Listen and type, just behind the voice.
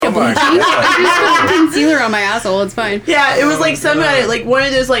my I just God. put concealer on my asshole. It's fine. Yeah, it was like somebody, like one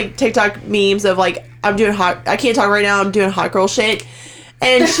of those like TikTok memes of like, I can't talk right now, I'm doing hot girl shit.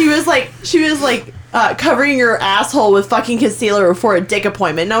 And she was like covering your asshole with fucking concealer before a dick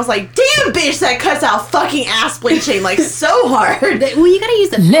appointment. And I was like, damn bitch, that cuts out fucking ass bleaching like so hard. Well, you gotta use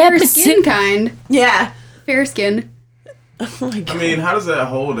the fair skin kind. Yeah. Fair skin. Oh my God. I mean, how does that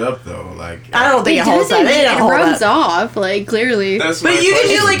hold up though? Like, I don't think it holds up. It It rubs up. off, like, clearly. that's But my you can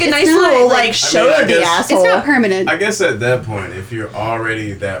do question. like a It's nice not, little like- like show I of the guess- asshole. It's not permanent. I guess at that point, if you're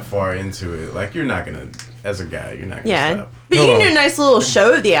already that far into it, like you're not gonna, as a guy, you're not gonna Yeah. stop. But you Hold can do on. a nice little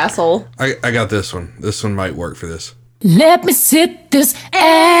show of the asshole. I got this one. This one might work for this. Let me sit this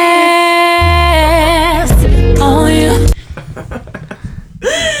ass on you.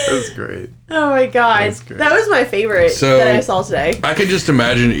 That's great. Oh my God. That's great. That was my favorite So- that I saw today. I could just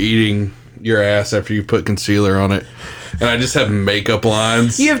imagine eating your ass after you put concealer on it, and I just have makeup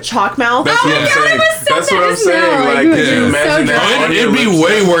lines. You have chalk mouth. That's what I'm saying. That's what I'm just now, saying. like, Like, it could was you so imagine dry. that? Oh, on it'd your be lips?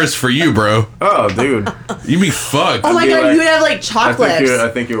 way worse for you, bro. Oh, dude. You'd be fucked. Oh my be God, like- you would have like I chalk think lips. I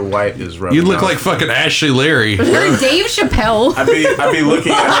think your white is rubbing. You'd look off. like fucking Ashley Larry. You're Dave Chappelle. I'd be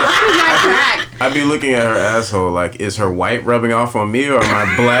looking at her. My crack. I'd be looking at her asshole. Like, is her white rubbing off on me, or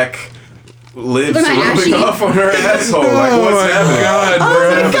my black lips Am I rubbing ashy? off on her asshole? Like, what's my happening? God, Oh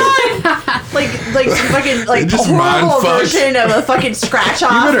bro. my God! like fucking like Just horrible mind-fucked. version of a fucking scratch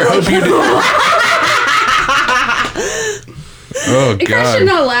off. You better hope you do. Oh I should God.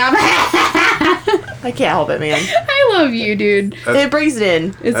 not laugh. I can't help it, man. I love you, dude. It brings it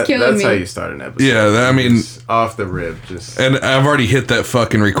in. It's killing That's me. how you start an episode. Yeah, I mean- Just off the rip, just. And I've already hit that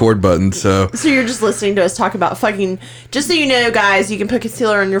fucking record button, so So you're just listening to us talk about fucking. Just so you know, guys, you can put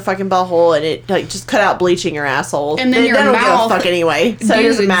concealer on your fucking butthole and it like just cut out bleaching your asshole. And then they your don't give a mouth- fuck anyway, so it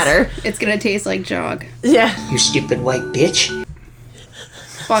doesn't Dudes, matter. It's gonna taste like jog. Yeah. You stupid white bitch.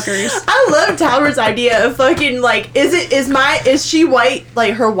 Fuckers. I love Talbert's idea of fucking like, is she white,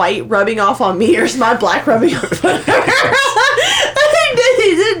 like her white rubbing off on me, or is my black rubbing off on her?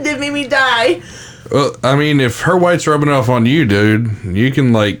 It made me die. well, I mean, if her white's rubbing off on you, dude, you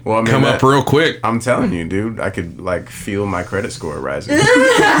can like Well, I mean, come up that- real quick. I'm telling you, dude. I could like feel my credit score rising.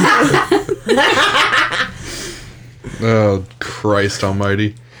 Oh, Christ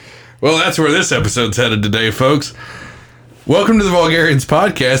almighty. Well, that's where this episode's headed today, folks. Welcome to the Vulgarians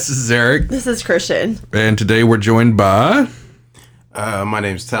Podcast. This is Eric, This is Christian. and today we're joined by... My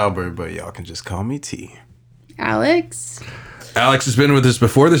name's Talbert, but y'all can just call me T. Alex. Alex has been with us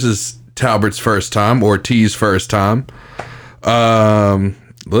before. This is Talbert's first time, or T's first time.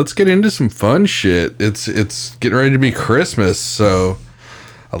 Let's get into some fun shit. It's getting ready to be Christmas, so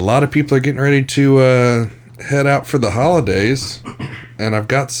a lot of people are getting ready to head out for the holidays, and I've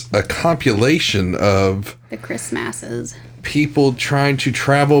got a compilation of The Christmases. people trying to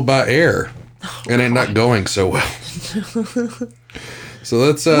travel by air, and it not going so well. So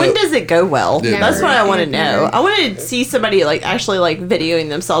let's When does it go well? Yeah. That's what I want to Never. know. I want to see somebody like actually like videoing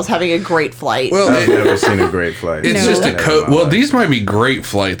themselves having a great flight. well I've never seen a great flight. it's No. just a Never in code. my Well, life. these might be great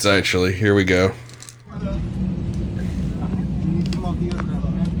flights actually. Here we go.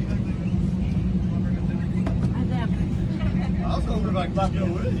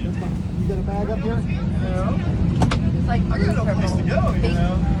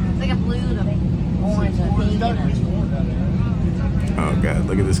 Oh god,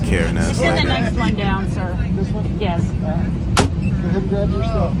 look at this Karen ass You're the lady. next one down, sir. This one? Yes.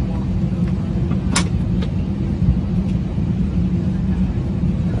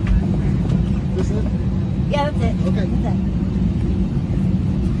 Yeah, that's it. Okay. That's it.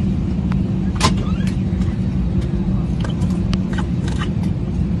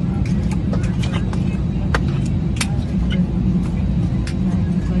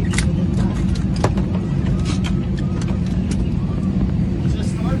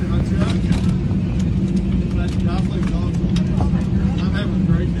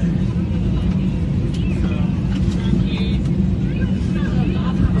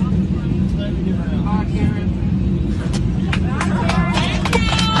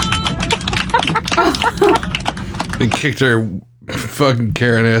 They kicked her fucking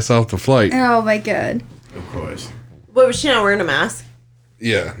Karen ass off the flight. Oh my god. Of course. What, was she not wearing a mask?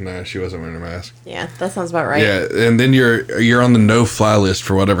 Yeah, no, she wasn't wearing a mask. Yeah, that sounds about right. Yeah, and then you're on the no-fly list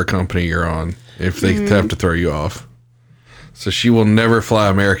for whatever company you're on if they have to throw you off. So she will never fly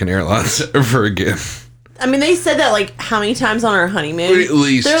American Airlines ever again. I mean, they said that like how many times on our honeymoon? At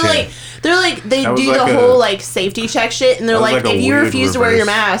least they're 10. like they That was do like the a- whole like safety check shit, and they're That was like, like a if you weird refuse to wear your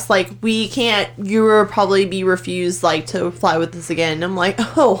reverse. mask, like we can't. You will probably be refused like to fly with us again. And I'm like,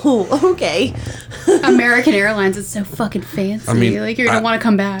 oh, okay. American Airlines is so fucking fancy. I mean, like you're gonna want to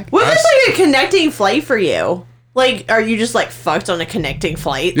come back. What if it's like a connecting flight for you? Like, are you just like fucked on a connecting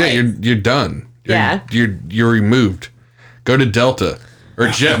flight? Yeah, Like, you're done. Yeah. You're removed. Go to Delta or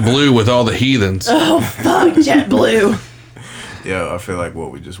JetBlue with all the heathens. fuck JetBlue. Yeah, I feel like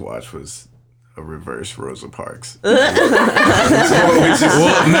what we just watched was a reverse Rosa Parks. Well,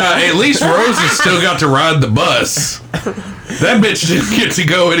 no, at least Rosa still got to ride the bus. That bitch didn't get to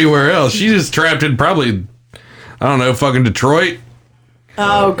go anywhere else. She just trapped in probably, I don't know, fucking Detroit.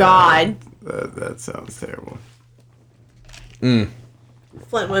 Oh God. That sounds terrible.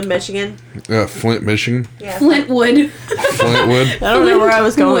 Flintwood, Michigan. Flint, Michigan. Yeah. Flintwood. Flintwood. I don't know where I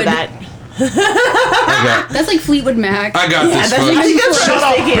was going with Flintwood. that. That's like Fleetwood Mac. I got this. That's, Fuck. I think that's what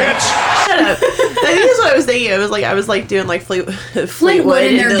I was thinking. Shut up. I think that's what I was thinking. I was like doing like Fleetwood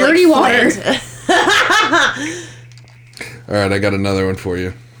in their into, dirty water. Flint. All right, I got another one for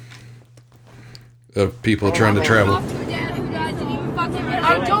you. Of people trying to travel. I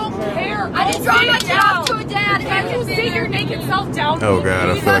don't care. I just dropped my kid off to a dad. Can you sit your naked self down? Oh god,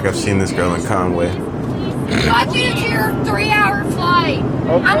 I feel like I've seen this girl in Conway. Fuck you to your 3-hour flight.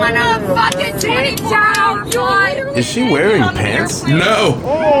 I'm on a fucking 24-hour flight. Is she wearing pants? No.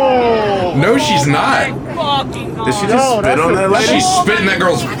 No, she's not. Did she just spit on that lady? She's spitting that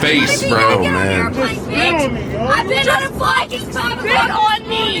girl's face, bro. Oh, man. I've been on a flight. You spit on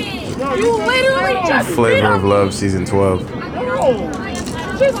me. You literally just Flavor of Love season 12.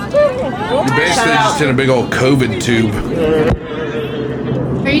 You're basically just in a big old COVID tube.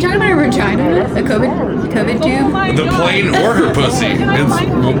 Are you talking about a vagina? A COVID tube? The plain or her pussy. It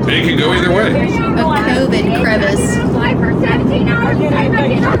can go either way. A COVID crevice. flight for 17 hours. I'm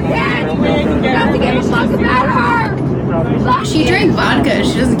dead. Don't give a fuck about her. Fuck She you. drank vodka.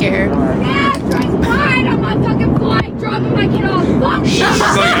 She doesn't care. Yeah, drink wine on my fucking flight. Dropping my kid off. Fuck you. She's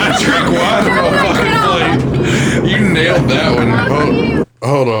like, I drink wine on my fucking plate. You nailed that one.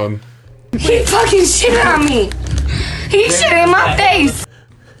 Hold on. He fucking shit on me. He shit in my face.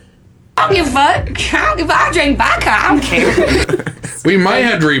 I don't give a fuck. I don't give a fuck. I drink vodka. I don't care. We might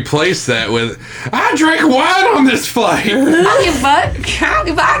have to replace that with, I drank wine on this flight. I don't give a fuck. I don't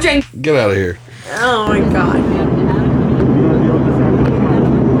give a fuck. I drink. Get out of here. Oh my God.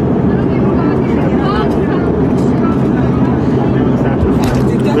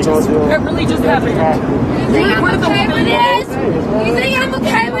 It really just happened. You think I'm okay with this? You think I'm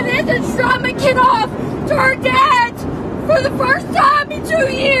okay with this? And drop my kid off to her dad for the first time in 2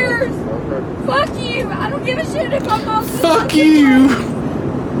 years. Fuck you. I don't give a shit if I'm off. Fuck you. 2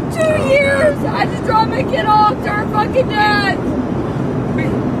 years. I just dropped my kid off to her fucking dad. I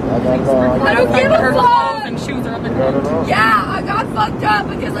don't give a fuck. And shoes are on the ground. Yeah, I got fucked up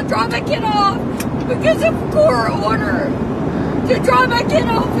because I dropped my kid off because of court order to drop my kid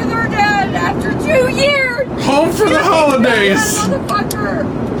off with her dad after 2 years. Home for the holidays. Motherfucker.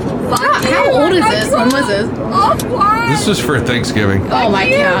 Fuck How you. old is I this? When was dropped this? Offline. This was for Thanksgiving. Oh my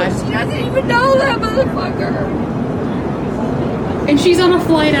You. god. She doesn't even know that motherfucker. And she's on a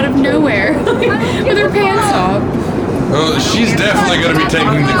flight out of nowhere with her pants off. Oh, she's definitely going to be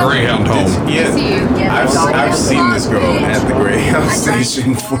taking the Greyhound home. Yeah, See you. I've seen this girl at the Greyhound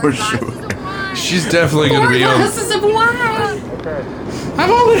station for sure. She's definitely going to be on. Glasses of wine. I've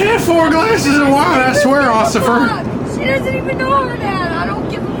only had 4 glasses of wine, I swear, Ossifer. She doesn't even know her dad. I don't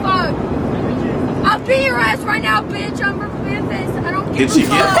give a fuck. I'll beat your ass right now, bitch. I'm from Memphis. I don't give Did a she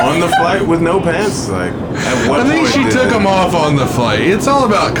fuck. get on the flight with no pants? Like, at what I think point she did took it- them off on the flight. It's all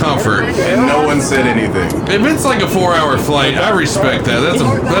about comfort. And no one said anything. If it's like a 4-hour flight, I respect that.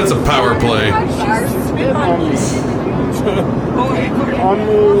 That's a power play.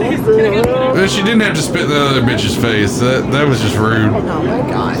 But she didn't have to spit in the other bitch's face. That was just rude. Oh my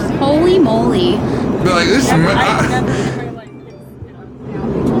God. Holy moly. But like this,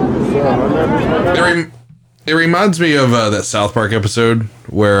 it reminds me of that South Park episode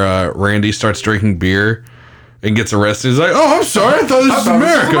where Randy starts drinking beer and gets arrested. He's like, "Oh, I'm sorry. I thought this was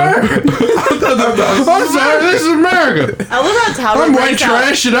America. I'm sorry. This is America. I love how Tyler I'm white brings out.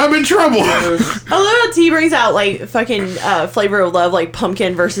 trash and I'm in trouble." I love how T brings out like fucking Flavor of Love, like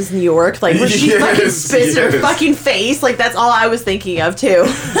Pumpkin versus New York, like when she Yes, fucking spits in her yes. fucking face. Like that's all I was thinking of too.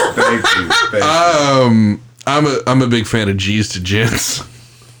 Thank you. Thank you. I'm a big fan of G's to Gents.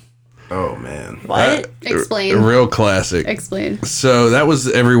 Oh man. What? Explain. A real classic. Explain. So that was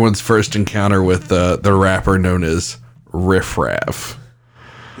everyone's first encounter with the rapper known as Riff Raff.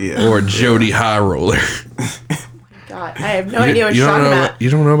 Yeah. or Jody High Roller. God, I have no idea what you're talking about. You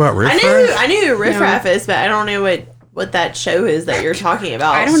don't know about Riff I knew who Riff Raff is, but I don't know what that show is that you're talking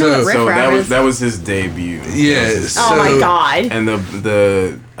about. I don't know what Riff So Raff is. that was his debut. Yeah. Oh my God. And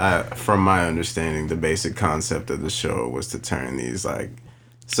the from my understanding, the basic concept of the show was to turn these like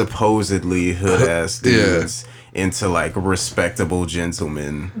supposedly hood ass dudes into like respectable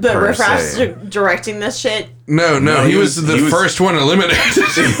gentlemen. But per Riff Raff's se. directing this shit. No, he was the first one eliminated.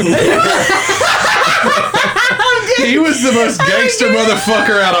 He was the most gangster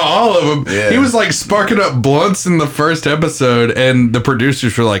motherfucker out of all of them. Yeah. He was like sparking up blunts in the first episode, and the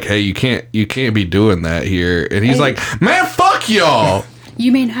producers were like, "Hey, you can't be doing that here." And he's like, "Man, fuck y'all."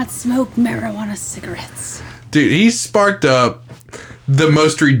 You may not smoke marijuana cigarettes. Dude, he sparked up the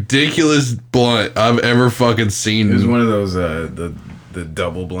most ridiculous blunt I've ever fucking seen. It was one of those the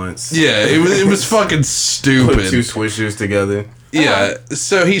double blunts. Yeah, it was fucking stupid. Put two swishers together. Yeah,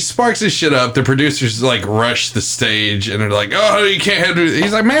 so he sparks his shit up. The producers like rush the stage and they're like, "Oh, you can't have it."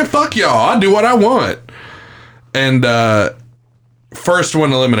 He's like, "Man, fuck y'all. I do what I want." And first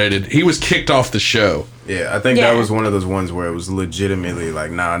one eliminated. He was kicked off the show. Yeah, I think that was one of those ones where it was legitimately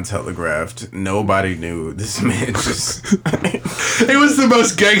like non-telegraphed. Nobody knew this man just It was the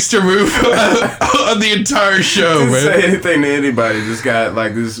most gangster move on the entire show, didn't man. say anything to anybody. Just got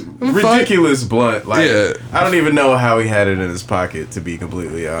like this ridiculous blunt. Like I don't even know how he had it in his pocket, to be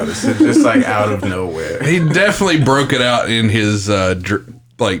completely honest. It's just like out of nowhere. He definitely broke it out in his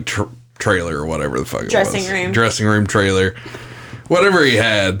trailer or whatever the fuck it was. Dressing room trailer. Whatever he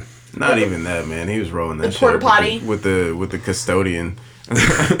had. Not even that, man. He was rolling that The shit porta potty with the custodian.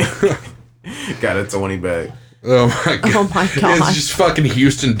 Got a 20 bag. Oh my god. Oh my god. It's just fucking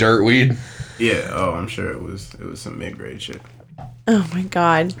Houston dirtweed. Yeah. Oh, I'm sure it was some mid grade shit. Oh my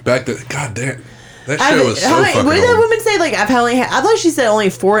god. Back to goddamn. That show was so fucking what did that old. woman say? Like, I thought she said only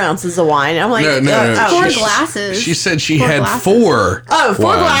 4 ounces of wine. I'm like, No. Four She- glasses. She said she Four had glasses. 4. Oh, 4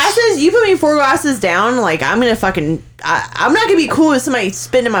 wines. glasses? You put me 4 glasses down, like, I'm gonna fucking... I'm not gonna be cool with somebody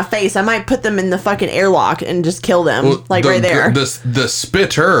spitting in my face. I might put them in the fucking airlock and just kill them, Well, right there. The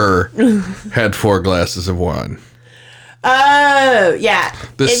spitter had 4 glasses of wine. Oh, yeah.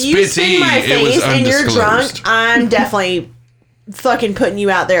 The if you spit in my spittee, it was face and you're drunk, undisclosed. I'm definitely fucking putting you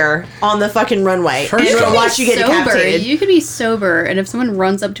out there on the fucking runway. First and off- I'll watch you get sober. decapitated. You could be sober, and if someone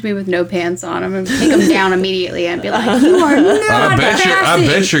runs up to me with no pants on, I'm gonna take them down immediately and be like, "You are not I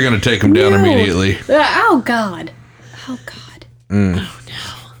bet you're gonna take him down No. immediately. Oh God. Oh God. Mm.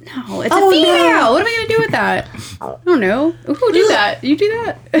 No, it's a female. What am I gonna do with that? I don't know. Who do that? You do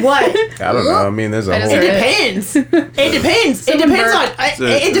that? What? I don't know. I mean, there's a just whole. It depends. It depends. It depends on.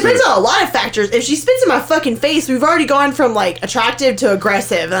 It depends on a lot of factors. If she spits in my fucking face, we've already gone from like attractive to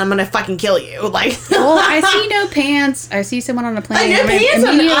aggressive, and I'm gonna fucking kill you. Like, Well, I see no pants. I see someone on a plane. no pants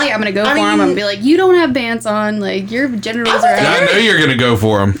on- Immediately, I'm gonna go for him. I'm gonna be like, "You don't have pants on. Like your genitals are I out." know you're gonna go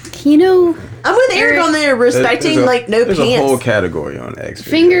for him. You know, I'm with Eric on there respecting There's a- like no there's pants. a whole category on X.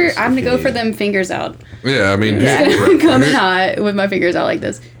 finger. videos I'm if gonna you go need for it. them fingers out. Yeah, I mean, Coming hot with my fingers out like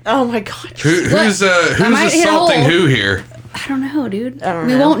this. Oh my god. who's might hit a assaulting hole. who here? I don't know, dude. I don't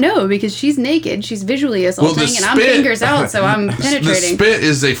we know. won't know because she's naked. She's visually assaulting, the and I'm spit- fingers out, so I'm The penetrating. spit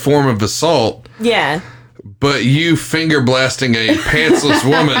is a form of assault, Yeah. but you finger blasting a pantsless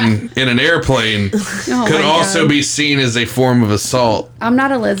woman in an airplane Oh could my also God. be seen as a form of assault. I'm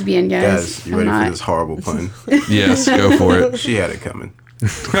not a lesbian, guys. Guys, you I'm ready not. for this horrible pun? Yes, go for it. She had it coming.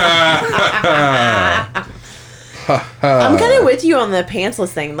 I'm kind of with you on the pantsless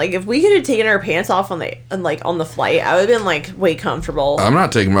thing. Like, if we could have taken our pants off on the flight, I would have been like way comfortable. I'm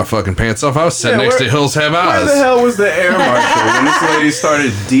not taking my fucking pants off. I was sitting Yeah, next where- to Hills Have Where the Eyes. hell was the air marshal when this lady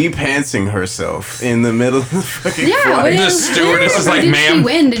started de-pantsing herself in the middle of the fucking Yeah, what flight? The stewardess is like, did she "Ma'am,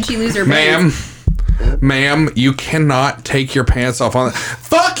 win? Did she lose her ma'am, you cannot take your pants off on that.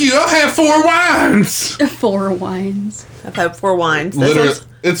 Fuck you, I'll have 4 wines. pants? 4 wines. I've had 4 wines. This Literally, one's-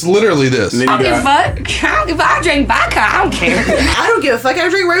 it's literally this. And then I you don't give a got, fuck. I don't give a fuck. I drink vodka. I don't care. I don't give a fuck. I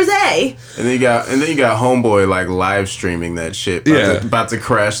drink rosé. and then you got homeboy like live streaming that shit. About to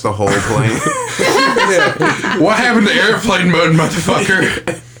crash the whole plane. What happened to airplane mode,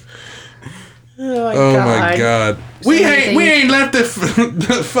 motherfucker? Oh my god. We ain't left the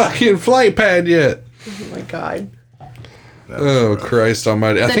fucking flight pad yet. Oh my god. Oh Christ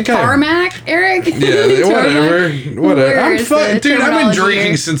Almighty! I The think tarmac, Eric. Yeah, whatever. Where I'm is fine, the dude. I've been terminology drinking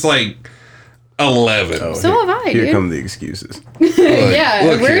here? since like 11. So have I, Here dude. come the excuses. Yeah,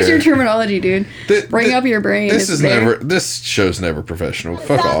 look where's here. your terminology, dude? Bring up your brain. This It's is there. never. This show's never professional.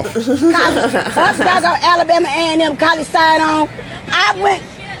 Fuck off. Once I got Alabama A&M college side on, I went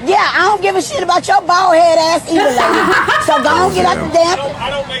Yeah, I don't give a shit about your bald head ass either, lady. So go on, get out the damn.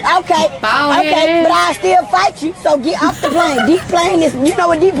 Okay, okay, but I still fight you. So get off the plane. Deep plane is. You know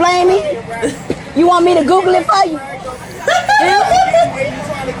what deep plane means? You want me to Google it for you?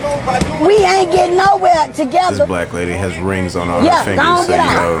 We ain't getting nowhere together. This black lady has rings on all her Yeah, fingers. go on, So get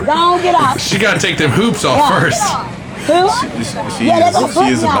out. Go on, get out. She gotta take them hoops off first. Who? She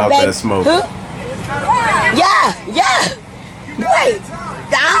is about that smoke. Who? Yeah, yeah. Wait,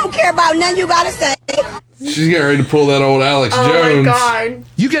 I don't care about nothing you gotta say. She's getting ready to pull that old Alex Jones. Oh my god.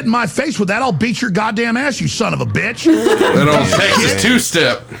 You get in my face with that, I'll beat your goddamn ass, you son of a bitch. That old Texas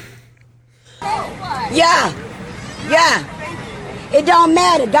two-step. Yeah, yeah. It don't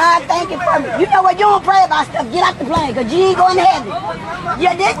matter. God thank you for me. You know what? You don't pray about stuff. Get off the plane, because you ain't going to heaven.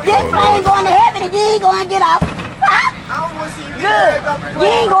 Yeah, this plane going to heaven and you ain't going to get off. Good. You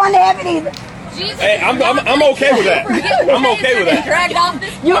ain't going to heaven either. Hey, I'm okay with that. I'm okay with that.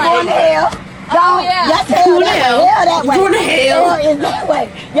 You going to hell. Don't. That's hell that way. Hell that way. Going to hell. Hell is that way.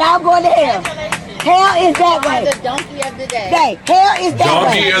 Y'all going to hell. Hell is that way. The donkey of the day. Hell is that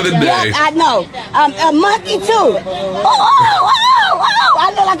way. Donkey of the day. Yes, I know. A monkey too. Oh!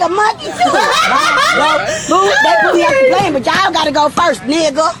 I look like a monkey too. Boo, they put me off the plane, but y'all gotta go first,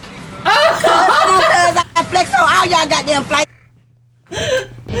 nigga. Cause I flex on all y'all goddamn flights.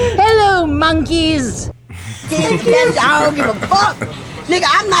 Hello, monkeys. I don't give a fuck. Nigga,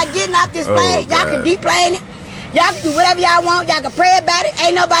 I'm not getting off this plane. Y'all can deplane it. Y'all can do whatever y'all want. Y'all can pray about it.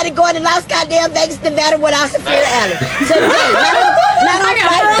 Ain't nobody going to Las goddamn Vegas, Nevada without Superior Alley. So today, not on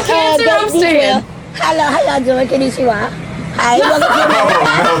flight. Cancer, I'm staying. How y'all doing? Can you see why? Hi, welcome to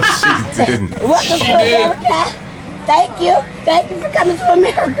America. She didn't. Welcome to America. Thank you. Thank you for coming to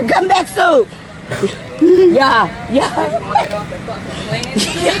America. Come back soon. Yeah.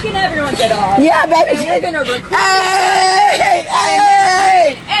 Making everyone get off. Yeah, baby. We're gonna record. Hey.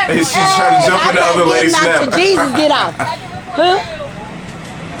 Hey, she's trying to jump in the other lady's snap. Jesus, get off. Huh?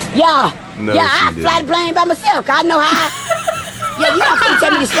 Yeah. No, I she fly the plane by myself. 'Cause I know how. Yeah, you don't have to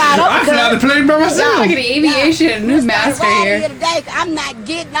tell me to slide over. I fly the plane by myself. Look at the aviation master here. Today, I'm not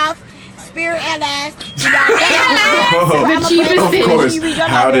getting off Spirit Airlines. The cheapest Of thing. course.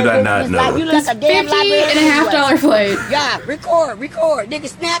 How did I not know? You look like a damn $50.50 flight. Yeah, record. Nigga,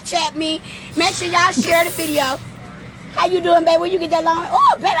 Snapchat me. Make sure y'all share the video. How you doing, baby? Where you get that long?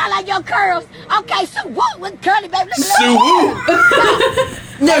 Oh, baby, I like your curls. Okay, so what with curly, baby? Sue-woo.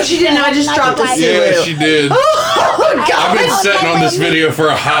 No, she did not just drop the Yeah, cereal. she did. Oh, God. I've been sitting on this video for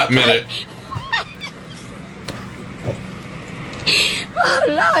a hot minute. Oh,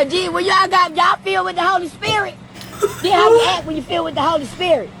 Lord, gee, when y'all feel with the Holy Spirit, then how you act when you feel with the Holy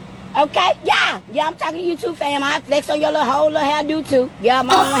Spirit. Okay? Yeah, I'm talking to you too, fam. I flex on your whole little hairdo too. Yeah,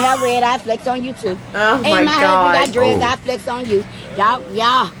 my own hair red, I flex on you too. Oh, my And my God. husband got dreads, I flex on you.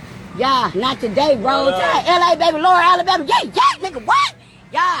 Yeah, not today, bro. LA, baby, Laura, Alabama. Yeah, nigga, what?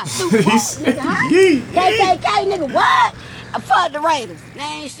 Yeah, super nigga, huh? KKK, nigga, what? Fuck the Raiders. They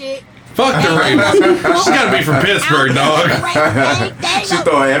ain't shit. Fuck the Raiders. She's gotta be from Pittsburgh, dog. She's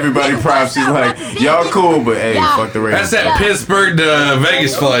throwing everybody props. She's like, y'all cool, but hey, fuck the Raiders. That's that Pittsburgh to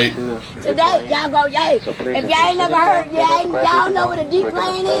Vegas flight. Today, y'all go, yay. If y'all ain't never heard, y'all know what a deep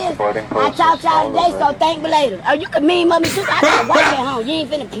plane is. I taught y'all today, so thank me later. Oh, you can meme me too. I got white at home. You ain't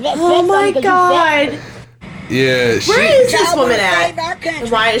finna flex Oh my God. Yeah, Where is this woman at?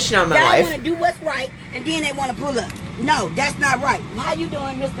 Why is she not in my Y'all life? want to do what's right, and then they want to pull up. No, that's not right. How you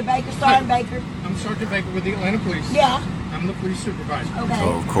doing, Mr. Baker, Sergeant Baker? I'm Sergeant Baker with the Atlanta Police. Yeah. I'm the police supervisor. Okay.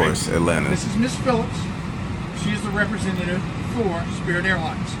 Oh, of course, Atlanta. This is Miss Phillips. She is the representative for Spirit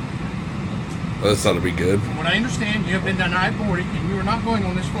Airlines. That's ought to be good. From what I understand, you have been denied boarding and you are not going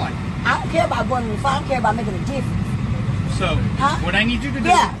on this flight. I don't care about going to the flight. I don't care about making a difference. So, what I need you to do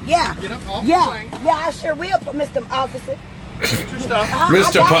Yeah. get up off the plane, Yeah, I sure will, Mr. Officer. get your stuff.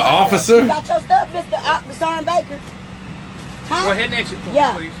 Mr. Officer? You got your stuff, Mr. Sergeant Baker. Huh? Go ahead and exit for me,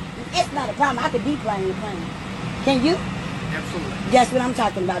 Yeah. please. It's not a problem. I could deplane your plane. Can you? Absolutely. That's what I'm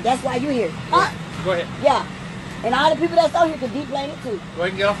talking about. That's why you're here. Huh? Go ahead. Yeah. And all the people that's on here can deplane it too. Go ahead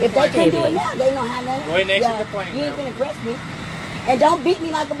and get off the If they plane. can't do it now, they don't have nothing. Go ahead and exit the plane You ain't now. finna press me. And don't beat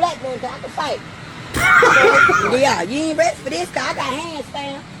me like a black man, 'cause I can fight. Yeah, you ain't ready for this, 'cause I got hands,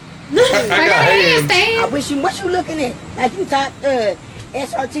 fam. I got hands, I wish you, what you looking at? Like you talk,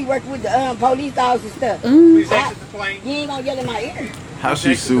 SRT working with the police dogs and stuff. Please exit the plane. You ain't gonna yell in my ear. How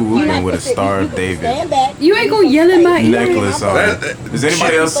she Sue whooping with a Star of David Stand back. You ain't gonna yell in my ear. necklace on? Does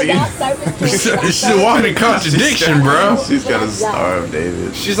anybody else see? She's a walking contradiction, bro. She's got a Star of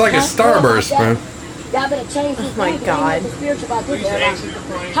David. She's like a starburst, man. Y'all better change this. Oh my God. Spiritual about this. Please exit the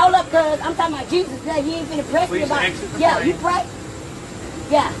plane. Hold up, cuz I'm talking about Jesus. He ain't finna press me Please about. exit the Yeah, plane. you pray.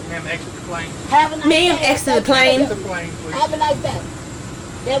 Yeah. Ma'am, exit the plane. Have a nice Ma'am, day. exit the plane. Exit the plane, please. Have a nice day.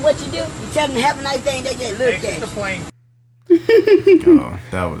 That's what you do? You tell them have a nice day and they just look Exit at the you. plane. Oh,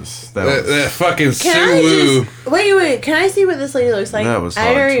 that was That fucking Can I Sulu. just wait? Can I see what this lady looks like? that was I've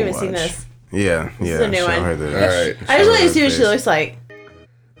hard never to even seen watch. this. Yeah, This yeah. is a new show one. her the- All right. I just show want her to see what she face. looks like.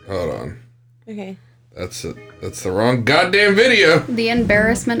 Hold on. Okay. That's it. That's the wrong goddamn video. The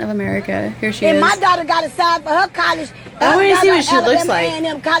embarrassment of America. Here she And is. my daughter got a sign for her college. I wanna see what she looks like.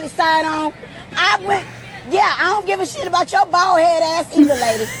 A&M college sign on. I went. Yeah, I don't give a shit about your bald head ass either,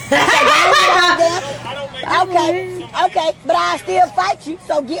 lady. Okay, but I still fight you.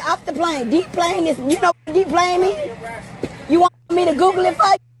 So get off the plane. Deplane is. You know what deplane means? You want me to Google it for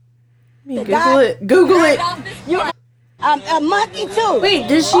you? Google it. Google it. You a monkey too. Wait,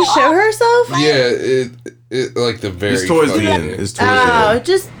 did she show herself? Yeah, it like the very. It's towards the fucking end. It's towards the Oh, end.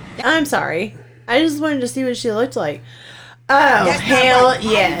 just. I'm sorry. I just wanted to see what she looked like. Oh, hell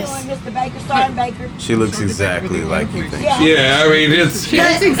yes. Mr. Baker, Sergeant Baker. She looks exactly like you think. Yeah, I mean it's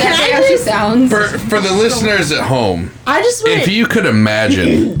That's exactly how she sounds. for the listeners at home. I just want. If you could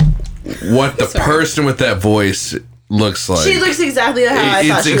imagine what the person with that voice looks like, She looks exactly how I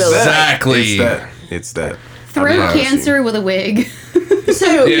thought it's she would look. exactly. It's that. Throat cancer with a wig.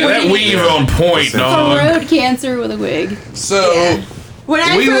 So Yeah, that weave on point, dog. Throat cancer with a wig. So when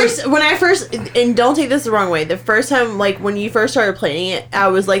I first, and don't take this the wrong way, the first time, like when you first started playing it, I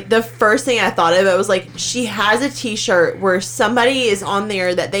was like, the first thing I thought of, I was like, she has a T-shirt where somebody is on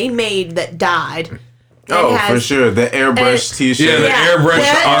there that they made that died. Oh, for sure. The airbrush T-shirt. Yeah, the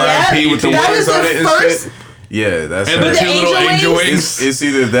airbrush RIP with the that wings was on the it and first. shit. Yeah, that's And her. the two little angel wings. It's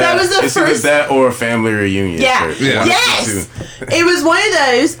either that. That was the it's either first- that or a family reunion. Yeah. Shirt. One of the Yes. two. It was one of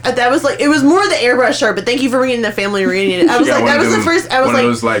those. That was like, it was more the airbrush shirt. But thank you for bringing the family reunion. I was Yeah, like, one that of was the them- first. I was one like, of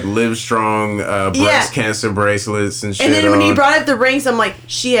those like Live Strong breast cancer bracelets and shit. and then when you on. brought up the rings, I'm like,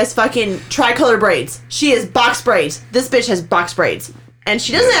 she has fucking tricolor braids. She has box braids. This bitch has box braids, and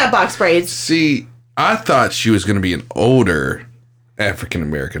she doesn't have box braids. See, I thought she was going to be an older African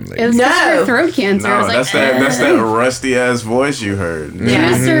American lady. It was her throat cancer. I No, was like, that's that rusty ass voice you heard.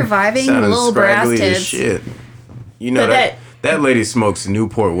 Yeah, surviving Sounded little brass scraggly as tits. shit. You know But that lady smokes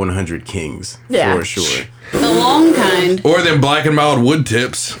Newport 100 Kings Yeah. for sure. The long kind. Or them black and mild wood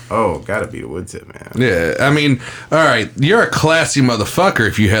tips. Oh, gotta be the wood tip, man. Yeah, I mean, all right, you're a classy motherfucker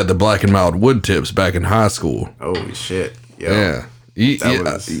if you had the black and mild wood tips back in high school. Holy shit. Yo, Yeah.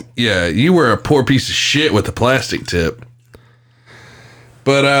 that was- You were a poor piece of shit with the plastic tip.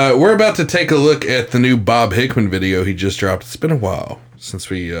 But we're about to take a look at the new Bob Hickman video he just dropped. It's been a while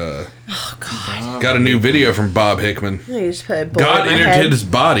since we got a new video from Bob Hickman. You just put a bullet God in my entered head. his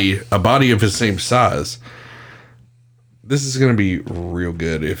body, a body of his same size. This is going to be real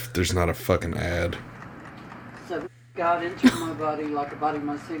good if there's not a fucking ad. So God entered my body like a body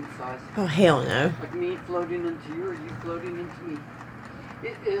my same size. Oh hell no! Like me floating into you or you floating into me.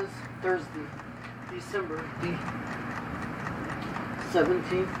 It is Thursday, December the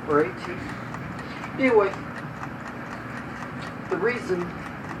 17th or 18th. Anyway, the reason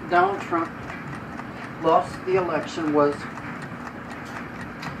Donald Trump lost the election was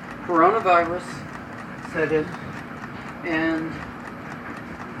coronavirus set in and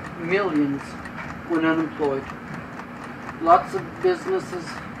millions went unemployed. Lots of businesses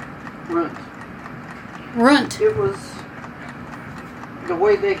runt. It was the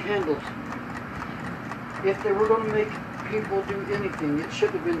way they handled. If they were going to make people do anything, it should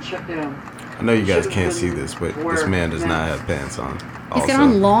have been shut down. I know you guys Should've can't been see this, but this wear man does not masks. have pants on. He's got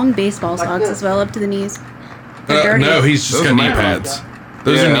on long baseball Like socks this. as well, up to the knees. They're dirty. No, he's just Those got knee might be- pads.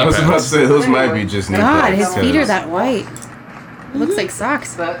 Those Yeah, are knee I was about to pads. say, those might be just knee God, pads, his feet are 'cause- that white. It looks like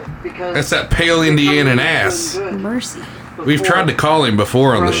socks. That's that pale Indiana ass. Mercy. We've tried to call him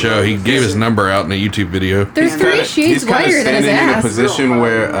before on the show. He gave his number out in a YouTube video. There's three shades He's kind of whiter than his standing in a ass. position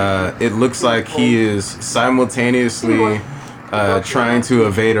where it looks like he is simultaneously trying to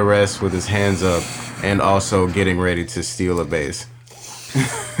evade arrest with his hands up and also getting ready to steal a base.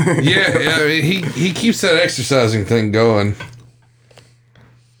 Yeah, I mean, he keeps that exercising thing going.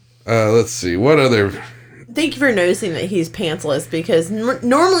 Let's see. What other... Thank you for noticing that he's pantsless because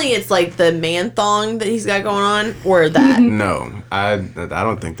normally it's like the man thong that he's got going on or that. No, I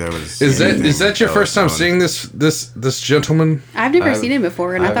don't think there was. Is that your anything first time else on. seeing this gentleman? I've never seen him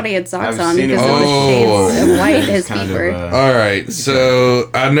before, and I thought he had socks I've on seen because him of the before. shades of white It's his kind feet of, were. All right, so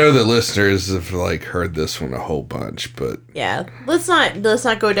I know the listeners have like heard this one a whole bunch, but Yeah, let's not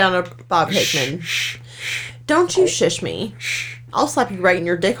go down to Bob Hickman. Don't you shush me. I'll slap you right in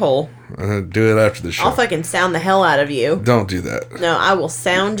your dick hole. do it after the show. I'll fucking sound the hell out of you. Don't do that. No, I will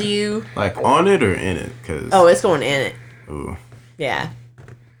sound you. Like on it or in it? Cause Oh, it's going in it. ooh. Yeah.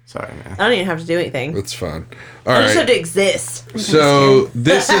 Sorry, man. I don't even have to do anything. It's fine. All I just right. have to exist. So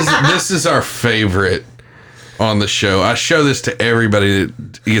this is our favorite on the show. I show this to everybody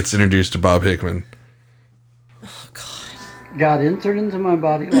that gets introduced to Bob Hickman. God entered into my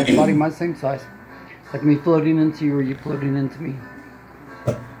body, like a body my same size. Like me floating into you or you floating into me.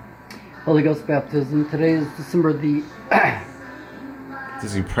 Holy Ghost baptism. Today is December the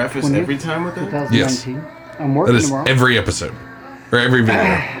Does he preface 20th, every time with that? 2019. Yes. I'm working That is tomorrow. every episode. Or every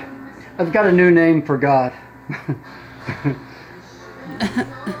video. I've got a new name for God.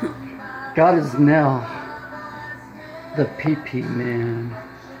 God is now the PP man.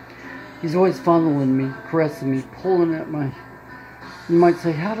 He's always fondling me, caressing me, pulling at my... You might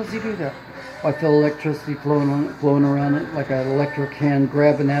say, how does he do that? I feel electricity flowing around it, like an electric hand,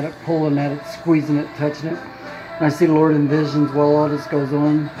 grabbing at it, pulling at it, squeezing it, touching it. And I see the Lord in visions while all this goes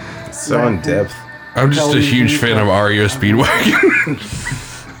on. So in depth. I'm just a huge fan of REO Speedwagon.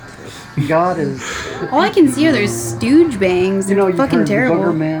 God is... All I can see are those stooge bangs. They're you've fucking heard terrible. The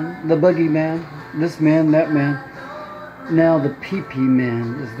booger man, the buggy man, this man, that man. Now the PP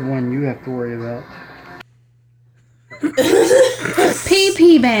man is the one you have to worry about.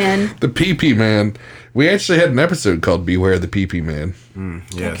 PP man. The PP man. We actually had an episode called Beware the PP man.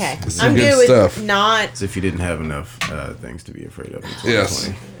 Yes. Okay. Some I'm good good with stuff. not... As if you didn't have enough things to be afraid of in 2020. Yes.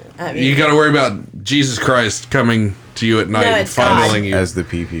 I mean, You got to worry about Jesus Christ coming to you at night and it's God. fondling you. As the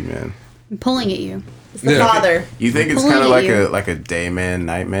PP man. I'm pulling at you. it's the Yeah. Father. You think it's Pulling kind of at you. like a day man,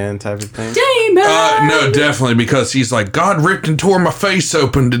 night man type of thing? Damon! No, definitely, because he's like, God ripped and tore my face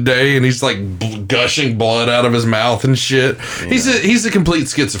open today, and he's like gushing blood out of his mouth and shit. He's a complete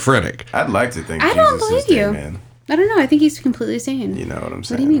schizophrenic. I'd like to think I don't Jesus believe is day you. man. I don't know. I think he's completely sane. You know what I'm What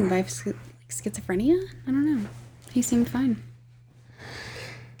saying? do you mean by schizophrenia? I don't know. He seemed fine.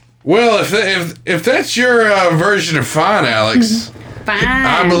 Well, if that's your version of fine, Alex, Fine.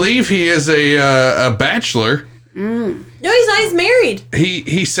 I believe he is a bachelor. No, he's not. He's married.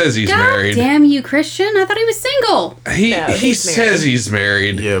 He says he's God married. damn you, Christian. I thought he was single. He No, he he's says married. he's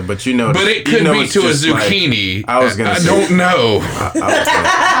married. Yeah, but you know, But it could be to a zucchini. I was gonna I say- don't know. I was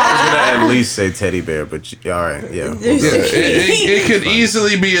gonna at least say teddy bear, but all right, yeah. Yeah, it could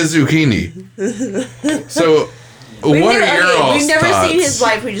easily be a zucchini. So, what are your all's We've never thoughts? seen his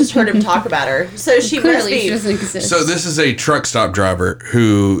wife. We just heard him talk about her. So she must Clearly, be. she doesn't exist. So this is a truck stop driver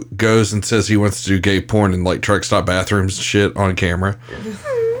who goes and says he wants to do gay porn in like truck stop bathrooms and shit on camera.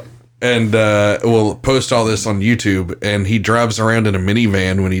 And we'll post all this on YouTube. And he drives around in a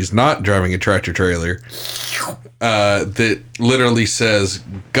minivan when he's not driving a tractor trailer. That literally says,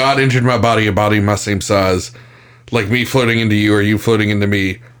 God entered my body, a body my same size. Like me floating into you or you floating into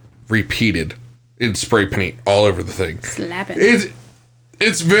me. Repeated. In spray paint all over the thing. Slapping.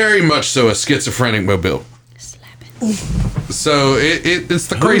 It's very much so a schizophrenic mobile. Slapping. So it's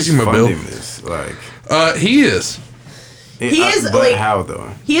the crazy Who's mobile. funding this? Like, He is. He is, but like- how though?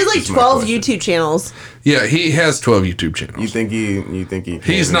 He has like That's my 12 question. YouTube channels. Yeah, he has 12 YouTube channels. You think he?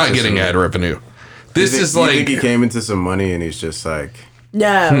 He's came not into getting some- ad revenue. This is you like think he came into some money and he's just like,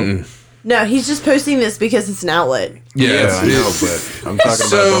 No. No, he's just posting this because it's an outlet. yeah. I know, but I'm talking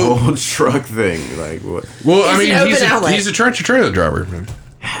So- about the whole truck thing. Like what? Well, I It's mean, an open outlet. he's a tractor trailer driver.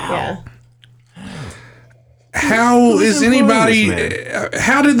 Yeah. How Who's is anybody? employing this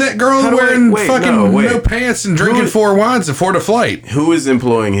How did that girl How do I- wearing wait, fucking no, wait. no pants and drinking Who- 4 wines afford a flight? Who is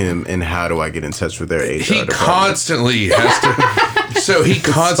employing him, and how do I get in touch with their HR He department? constantly has to. So he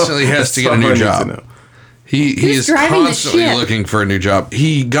constantly has to get a That's all new I need to job. know. He Who's is driving the constantly ship? looking for a new job.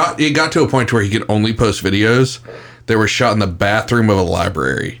 It got to a point where he could only post videos that were shot in the bathroom of a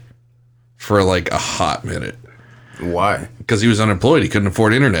library for like a hot minute Why? because he was unemployed. He couldn't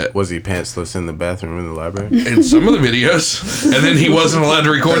afford internet. Was he pantsless in the bathroom in the library? In some of the videos, and then he wasn't allowed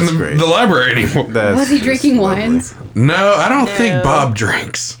to record in That's great. the library anymore. That's Was he just drinking lovely. wines? No, I don't think No. Bob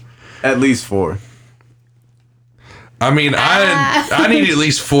drinks. At least 4. I mean, I need at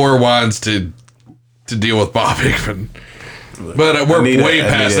least 4 wines to deal with Bob Hickman. But we're way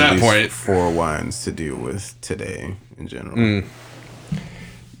past at that least point. 4 wines to deal with today in general.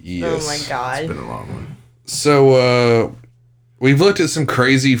 Yes. Oh my It's god. been a long one. So we've looked at some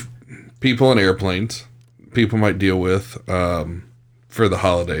crazy people in airplanes people might deal with for the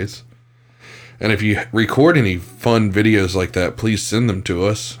holidays. And if you record any fun videos like that, please send them to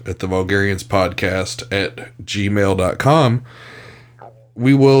us at the Vulgarians Podcast at gmail.com.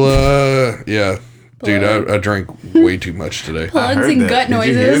 We will, yeah. Dude, I drank way too much today. Plugs heard and that. gut Did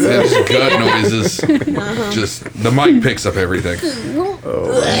you hear noises. that? It's gut noises. Just the mic picks up everything.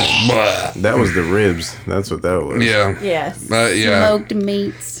 Blah. That was the ribs. That's what that was. Yeah. Yes. Yeah. Smoked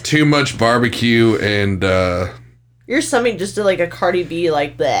meats. Too much barbecue and You're Your stomach just did like a Cardi B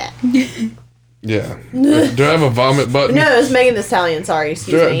like that. Yeah. Do I have a vomit button? No, it was Megan Thee Stallion. Sorry,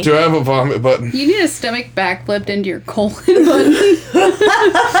 excuse me. Do I have a vomit button? You need a stomach backflipped into your colon button.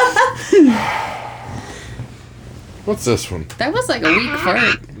 What's this one? That was like a weak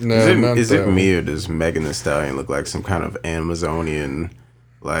fart. No, is it me or does Megan Thee Stallion look like some kind of Amazonian,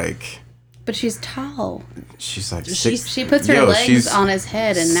 like? But she's tall. She's like She puts her legs on his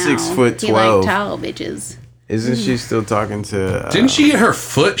head, and now 6'12". he like tall bitches. Isn't she still talking to? Didn't she get her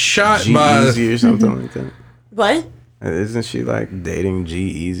foot shot by G-Eazy or something like that? What? Isn't she like dating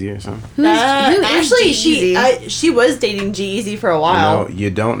G-Eazy or something? Who is Actually, G-Eazy? she was dating G-Eazy for a while. You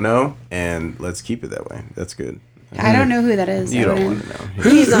don't know, and let's keep it that way. That's good. I don't know who that is. You don't want to know.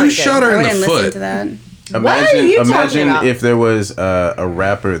 Who shot her in the Listen foot? to that. Imagine if there was a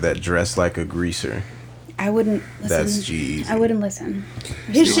rapper that dressed like a greaser. I wouldn't listen. That's G-Eazy. I wouldn't listen.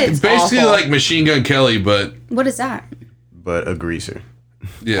 His shit's basically awful. like Machine Gun Kelly, but What is that? But a greaser.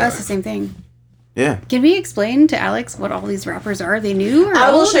 yeah. That's the same thing. Yeah. Can we explain to Alex what all these rappers are? Are they new or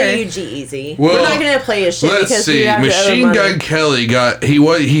I will old, show or- you G-Eazy. Well, We're not gonna play his shit Let's because we see. have to Machine owe Gun money.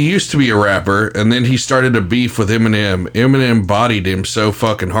 Kelly he used to be a rapper, and then he started a beef with Eminem. Eminem bodied him so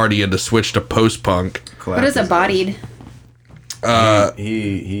fucking hard he had to switch to post punk. What is a bodied?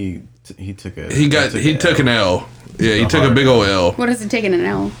 He took a He took an L. Yeah, he took a big old L. What is it taking an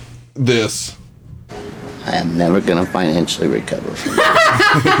L? This. I am never going to financially recover from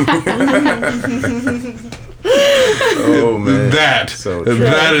Oh man,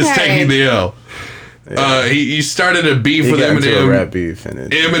 that is taking the L. He started a beef with got into a Eminem. rap beef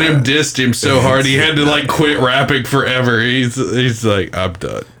and Eminem dissed him so hard he had to like quit rapping forever. He's like, I'm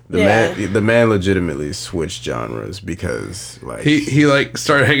done. The man legitimately switched genres because like he like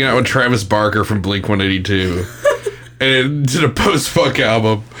started hanging out with Travis Barker from Blink-182 and did a post-punk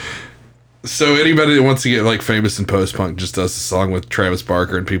album. So anybody that wants to get like famous in post-punk just does a song with Travis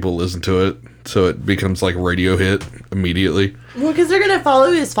Barker and people listen to it, so it becomes like a radio hit immediately. Well, because they're gonna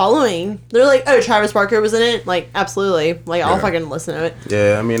follow his following. They're like, oh, Travis Barker was in it. Like, absolutely. Like, I'll fucking listen to it.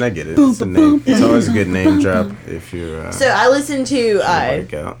 Yeah, I mean, I get it. It's a name. It's always a good name drop if you're. So I listened to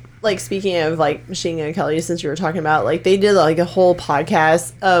out. like speaking of like Machine Gun Kelly, since you were talking about like they did like a whole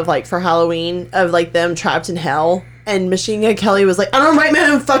podcast of like for Halloween of like them trapped in hell. And Machine Gun Kelly was like, I don't write my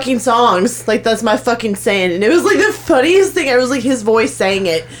own fucking songs. Like, that's my fucking saying. And it was like the funniest thing. I was like, his voice saying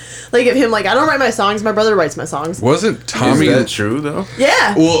it. Like, of him, like, I don't write my songs. My brother writes my songs. Wasn't Tommy... Is that true, though?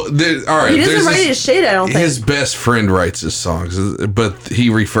 Yeah. Well, all right. He doesn't write his shit, I don't think. His best friend writes his songs, but he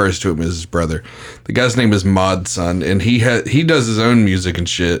refers to him as his brother. The guy's name is Mod Son, and he does his own music and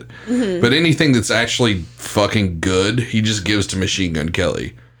shit. Mm-hmm. But anything that's actually fucking good, he just gives to Machine Gun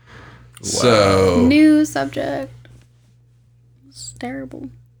Kelly. Wow. So... New subject. It's terrible.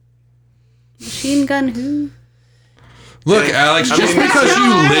 Machine Gun who? Look, Alex, just because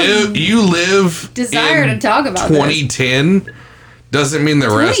you live desire to talk about 2010 doesn't mean the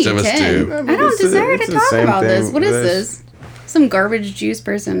rest of us do. I don't desire to talk about this. What is this? Some garbage juice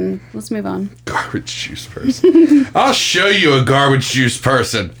person. Let's move on. Garbage juice person. I'll show you a garbage juice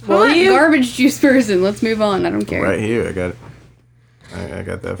person. What garbage juice person? Let's move on. I don't care. Right here, I got it. I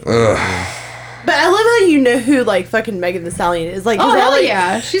got that. But I love how you know who like fucking Megan Thee Stallion is. Like, Oh, hell like,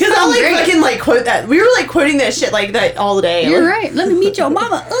 yeah. She's because I like great. fucking like quote that. We were like quoting that shit like that all day. You're Like, right. Let me meet your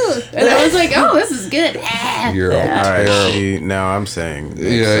mama. And I was like, oh, this is good. You're all All right, terrible. see, now I'm saying.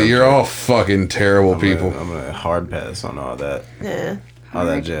 Yeah, you're all fucking terrible people. I'm gonna hard pass on all that. Yeah. All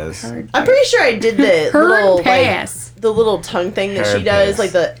that jazz. I'm pretty sure I did the Hard little pass. like the little tongue thing that she Hard does, pass.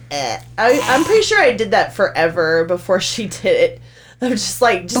 like the. I'm pretty sure I did that forever before she did it. I'm just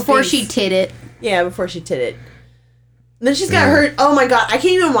like Before she tit it. Yeah, before she did it. And then she's got her. Oh my god, I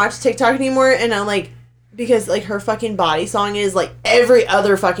can't even watch TikTok anymore. And I'm like, because like her fucking body song is like every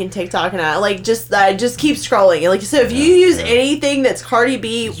other fucking TikTok, and I just keep scrolling. And like, so if you use anything that's Cardi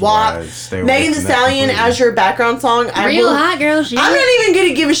B, WAP, stay away Megan Thee from that Stallion completely. as your background song, Real hot girl shit. I'm not even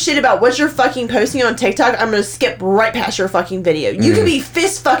gonna give a shit about what you're fucking posting on TikTok. I'm gonna skip right past your fucking video. You could be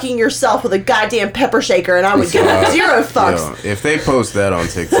fist fucking yourself with a goddamn pepper shaker, and I would give zero fucks. Yo, if they post that on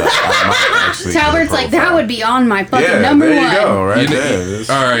TikTok, I might actually. Talbert's like, that would be on my fucking Yeah, number there one. you go, right You know- there. That's-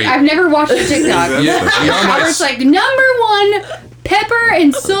 all right. I've never watched a TikTok. Yeah, Talbert's like, number one, pepper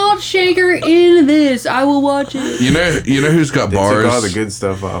and salt shaker in this. I will watch it. You know who's got They bars? took all the good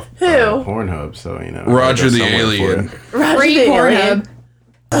stuff off Who? Pornhub, so you know. Roger there's the somewhere for Alien. it. Free Pornhub.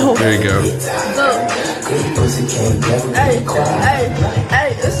 There you go.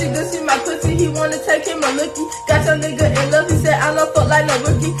 Hey, if she good see my pussy, he wanna take him a lookie. Got your nigga in love, he said I don't fuck like no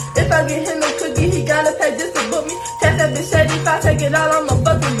rookie. If I get him no cookie, he gotta pay just to book me. Test that bitch shady, if I take it out, I'm a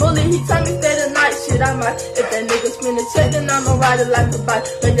fucking bully. He told me stay the night shit. it, I might. If that nigga spin a check, then I'ma ride it like a bike.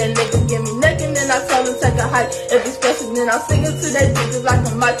 Make that nigga give me neck, and then I tell him take a hike. If it's special, then I'll sing it to that dick just like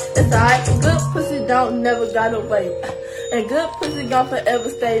a mic. That's alright. Good pussy don't never got away. And good pussy gon' forever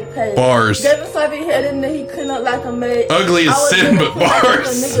stay paid. Bars. Gave him 5 head and then he couldn't look like a maid. Ugly as sin, but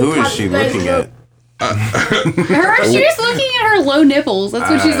bars. Who is she looking at? She's looking at her low nipples. That's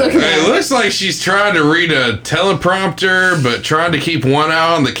what she's looking at. It looks like she's trying to read a teleprompter, but trying to keep one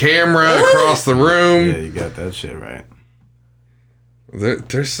eye on the camera across the room. Yeah, you got that shit right.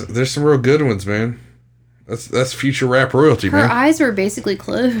 There's some real good ones, man. That's future rap royalty, Her man. eyes were basically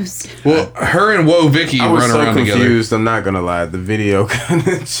closed. Well, her and Woah Vicky I was run so around confused. together. I'm not gonna lie. The video kind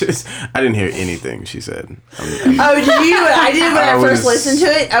of just. I didn't hear anything she said. Oh, did you? I did when I first was- listened to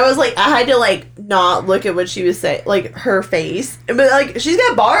it. I was like, I had to like not look at what she was saying, like her face. But like, she's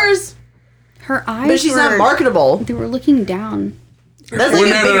got bars, Her eyes, but she's not marketable. They were looking down. That's Well,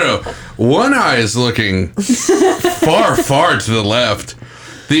 like no. One eye is looking far to the left.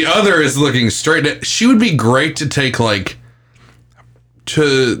 The other is looking straight. She would be great to take like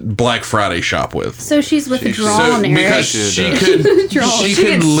to Black Friday shop with. So she's withdrawn, Eric. Because she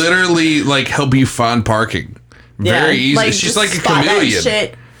could literally like help you find parking very easy. like, She's just like a spot that chameleon.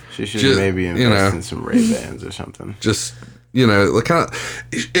 shit. She should Just, maybe invest you know. in some Ray-Bans or something. Just like kind of,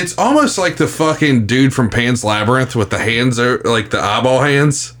 it's almost like the fucking dude from Pan's Labyrinth with the hands, like the eyeball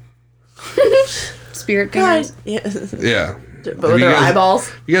hands. Spirit God, fingers. Yeah. But with her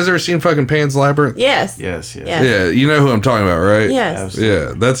eyeballs. You guys ever seen fucking Pan's Labyrinth? Yes. Yes. Yeah, you know who I'm talking about, right? Yes.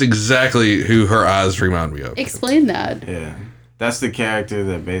 Yeah, that's exactly who her eyes remind me of. Explain that. Yeah. That's the character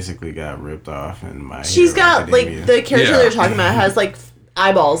that basically got ripped off in My She's Hero got Academia. like the character Yeah. they're talking about has like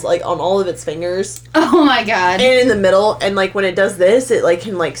eyeballs like on all of its fingers Oh my god. and in the middle, and like when it does this, it like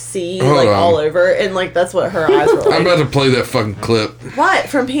can like see Hold like on. all over, and like that's what her eyes were I'm like. about to play that fucking clip. What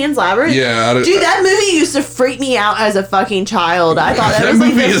from Pan's Labyrinth? Yeah, dude, that movie used to freak me out as a fucking child. I thought that That was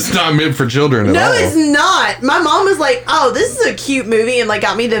like movie this. is not meant for children at No, all. it's not. My mom was like, "Oh, this is a cute movie," and like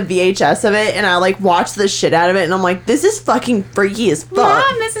got me the VHS of it, and I like watched the shit out of it, and I'm like, "This is fucking freaky as fuck."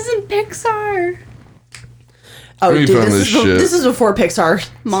 Mom, this isn't Pixar. Oh, Let me dude, find this this is, shit. this is before Pixar.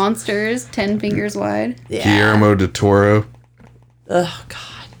 Monsters, 10 fingers wide. Yeah. Guillermo del Toro. Oh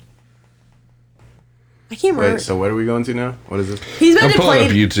God. I can't remember. Wait, so what are we going to now? What is this? He's about I'm to pulling play.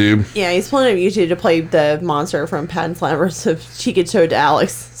 up YouTube. Yeah, he's pulling up YouTube to play the monster from Pan's Labyrinth, so she could show it to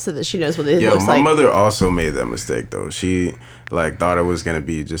Alex so that she knows what it Yo, looks my like. mother also made that mistake though. She like thought it was gonna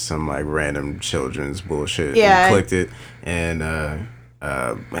be just some like random children's bullshit. Yeah. And clicked it and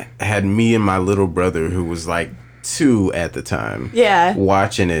had me and my little brother who was like 2 at the time. Yeah.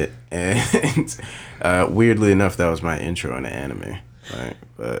 Watching it, and weirdly enough, that was my intro into anime. Right,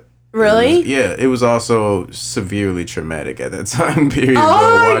 but. Really? It was also severely traumatic at that time period. Oh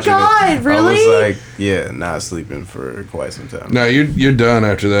though, my watching God, it. really? I was like, not sleeping for quite some time. No, you're done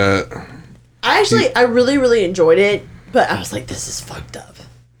after that. I really, really enjoyed it, but I was like, this is fucked up.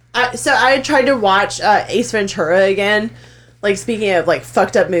 So I tried to watch Ace Ventura again. Like, speaking of, like,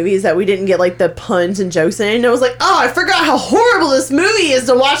 fucked up movies that we didn't get, like, the puns and jokes in. And I was like, oh, I forgot how horrible this movie is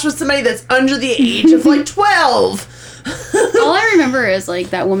to watch with somebody that's under the age of, like, 12. All I remember is,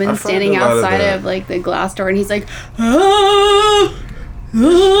 like, that woman I find standing a lot of outside that. of, like, the glass door, and he's like, ah,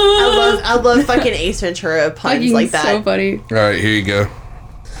 I love fucking Ace Ventura puns fucking like that. so funny. All right, here you go.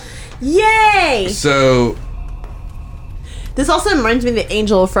 Yay! So, This also reminds me of the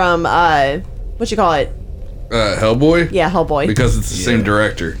angel from, what you call it? Hellboy? Yeah, Hellboy. Because it's the same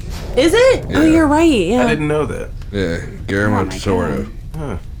director. Is it? Oh, Yeah. you're right, yeah. I didn't know that. Yeah, Guillermo del Toro.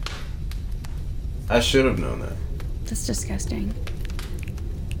 Huh. I should have known that. That's disgusting.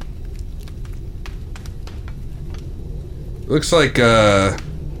 Looks like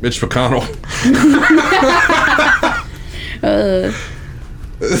Mitch McConnell.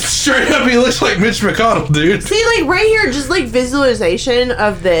 Straight up, he looks like Mitch McConnell, dude. See, like, right here, just, like, visualization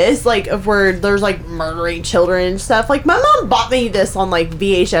of this, like, of where there's, like, murdering children and stuff. Like, my mom bought me this on, like,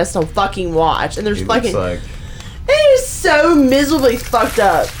 VHS to fucking watch, and there's He fucking... looks like it is so miserably fucked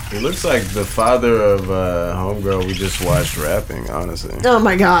up. he looks like the father of homegirl we just watched rapping. Honestly. Oh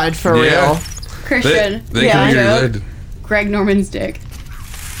my god, for Yeah. real. Christian. They Yeah. can be Joke. related. Greg Norman's dick.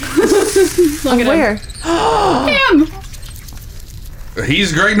 Look at Where? him.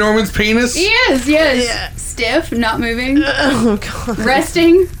 He's Greg Norman's penis? He is, yes. Yeah. Stiff, not moving, Oh god.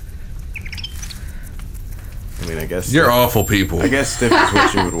 resting. I mean, I guess You're awful people. I guess stiff is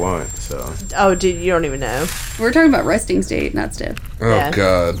what you would want. So Oh, dude, you don't even know. We're talking about resting state, not stiff. Oh, Yeah.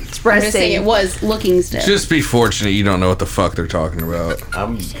 God. It's I'm just saying resting. it was looking stiff. Just be fortunate you don't know what the fuck they're talking about.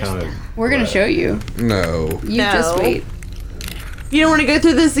 I'm kind of. We're gonna show you. No. You No. just wait. You don't want to go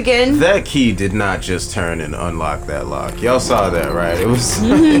through this again? That key did not just turn and unlock that lock. Y'all saw that, right? It was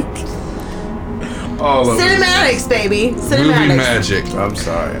all over. Cinematics, baby. Movie Cinematics. magic. I'm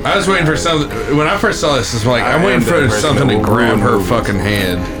sorry. I was waiting for something. When I first saw this, it's like I'm waiting for something to grab her fucking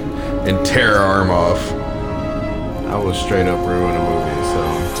hand and tear her arm off. I will straight up ruin a movie, so.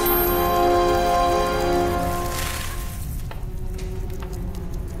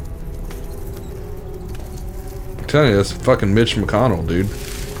 I'm telling you, that's fucking Mitch McConnell, dude.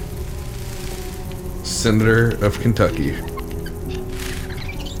 Senator of Kentucky.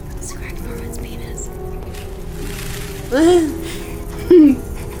 It's Greg Norman's penis.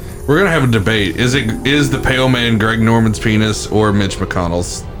 We're gonna have a debate. Is the pale man Greg Norman's penis or Mitch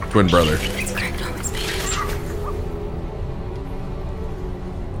McConnell's twin brother? It's Greg Norman's penis.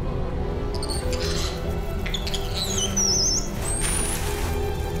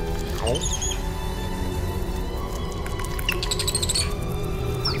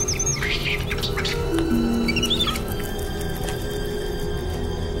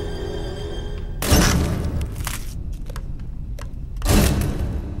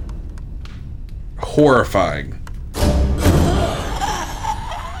 Horrifying.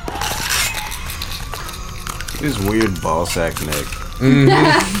 His weird ball sack neck.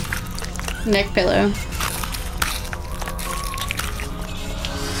 Neck pillow.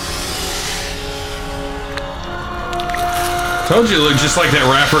 Told you it looked just like that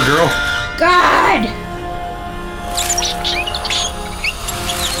rapper girl. God!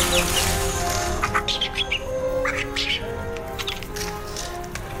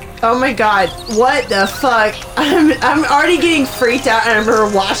 Oh my god, what the fuck? I'm already getting freaked out, and I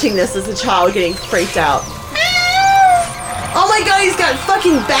remember watching this as a child getting freaked out. Oh my god, he's got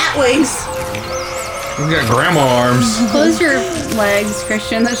fucking bat wings. He's got grandma arms. Close your legs,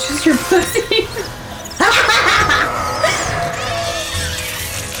 Christian. That's just your pussy.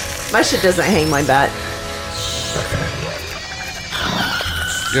 My shit doesn't hang like that.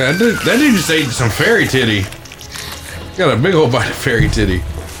 Yeah, that dude just ate some fairy titty. Got a big old bite of fairy titty.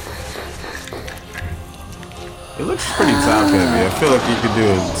 It looks pretty top heavy. I feel like you could do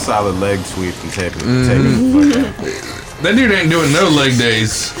a solid leg sweep and take it the fuck out. That dude ain't doing no leg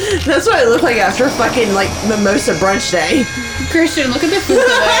days. That's what it looked like after fucking like mimosa brunch day. Christian, look at the fupa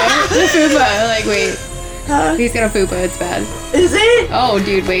there. The fupa. Like, wait. He's got a fupa. It's bad. Is it? Oh,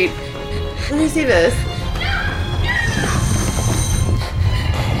 dude, wait. Let me see this.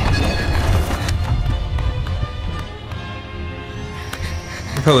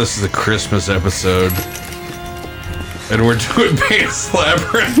 Oh, this is a Christmas episode. And we're doing Pants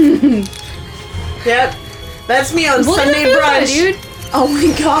Labyrinth. Yep. That's me on Look at Sunday the fupa, brunch. dude. Oh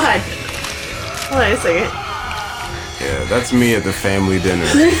my god. Hold on a second. Yeah, that's me at the family dinner.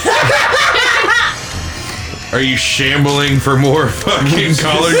 Are you shambling for more fucking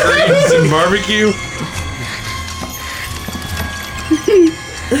collard greens and barbecue?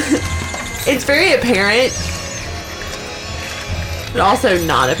 It's very apparent, but also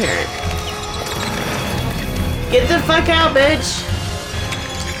not apparent. Get the fuck out, bitch.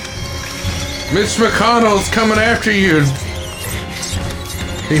 Mitch McConnell's coming after you.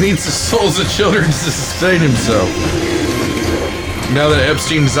 He needs the souls of children to sustain himself. Now that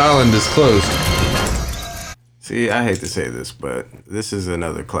Epstein's Island is closed. See, I hate to say this, but this is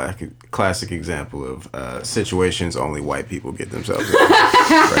another classic example of situations only white people get themselves in.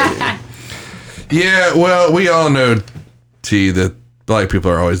 Right? Yeah, well, we all know, T, that black people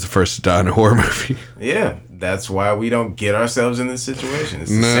are always the first to die in a horror movie. Yeah, that's why we don't get ourselves in this situation.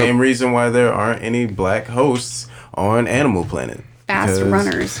 It's the same reason why there aren't any black hosts on Animal Planet. Fast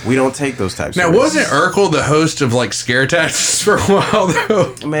runners. We don't take those types now, of wasn't Urkel the host of, like, Scare Tactics for a while,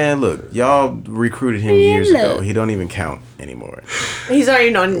 though? Man, look, y'all recruited him years ago. He don't even count anymore. He's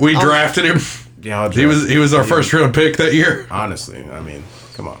already on. We drafted him. Y'all he was our first round pick that year. Honestly, I mean,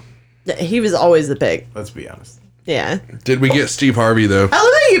 come on. He was always the pick. Let's be honest. Yeah. Did we get Steve Harvey, though? I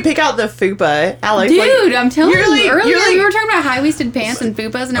love how you pick out the fupa, Alex. Dude, I'm telling you, you're earlier like, you were talking about high-waisted pants and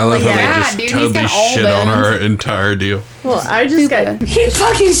fupas, and I I'm love like, how they yeah, just dude, he's totally got all shit on bones. our entire deal. Well, I just got. He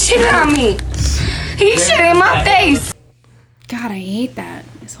fucking shit on me. He shit in my face. God, I hate that.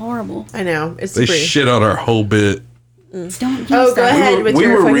 It's horrible. I know. It's They pretty. shit on our whole bit. Don't Oh, go ahead with We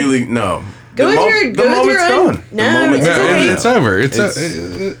your were fucking- really no. Go with your. The Go with moment's your own. gone. No, The moment's it's gone. okay. It's over.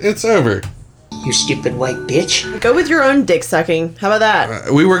 It's over. You stupid white bitch. Go with your own dick sucking. How about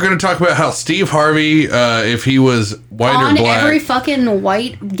that? We were going to talk about how Steve Harvey, if he was white On or black. every fucking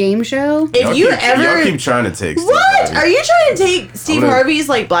white game show. If y'all keep trying to take Steve what? Harvey. Are you trying to take Steve Harvey's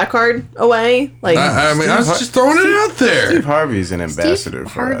like black card away? Like I mean, I was just throwing it out there. Steve Harvey is an ambassador for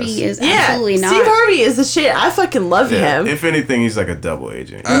us. Harvey is absolutely not. Steve Harvey is the shit. I fucking love him. If anything, he's like a double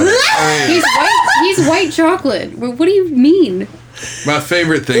agent. He's white. He's white chocolate. What do you mean? My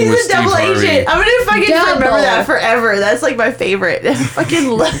favorite thing was He's a Steve double Harvey. agent. I'm gonna fucking Double. remember that forever. That's like my favorite. I fucking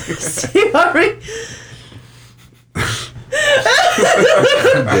love Steve Harvey.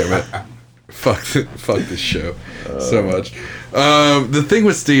 Damn it. Fuck this show so much. The thing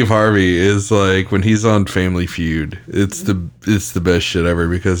with Steve Harvey is like when he's on Family Feud, it's the best shit ever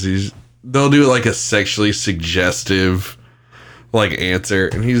because they'll do like a sexually suggestive like answer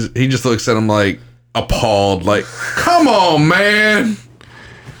and he just looks at him like appalled, like, come on, man.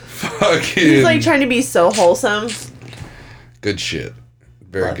 Fucking He's like trying to be so wholesome. good shit.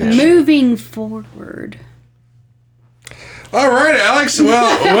 Very good shit. Moving forward. All right, Alex.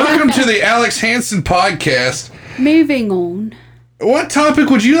 Well, welcome to the Alex Hansen podcast. Moving on. What topic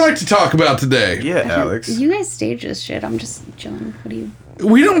would you like to talk about today? Yeah, Alex. You guys stage this shit. I'm just chilling. What do you?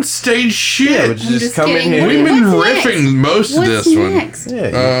 We don't stage shit. Would you just come in kidding. here? We've been What's riffing next? most of What's this next? one.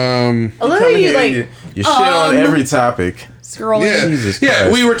 Yeah. I love how come in you here, like you shit on every topic. Scrolling. Yeah, Jesus yeah.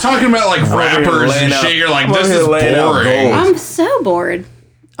 Christ. We were talking about like I'm over here rappers laying and out- shit. You're like, I'm this over is here laying out boring. gold. I'm so bored.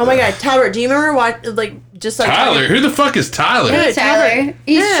 oh my god, Tyler, do you remember just like Tyler, who the fuck is Tyler? Yeah, Tyler.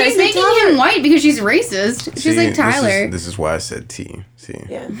 Yeah, She's I said making Tyler. him white because she's racist. She's like Tyler. This is why I said T. See.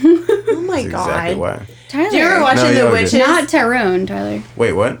 Yeah. Oh my That's god. exactly why. Tyler. Do you ever watching No, The you're good. Witches? Not Tyrone, Tyler.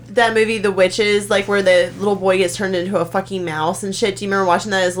 Wait, what? That movie, The Witches, like where the little boy gets turned into a fucking mouse and shit. Do you remember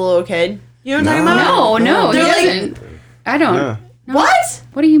watching that as a little kid? You know what I'm talking about? No, he They're like- doesn't. I don't. Yeah. No. What?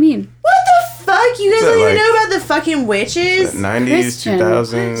 What do you mean? What the fuck? You guys Is that don't even like- know about the fucking witches? 90s, Christian.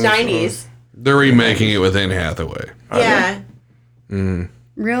 2000s? 90s. They're remaking it with Anne Hathaway. Yeah.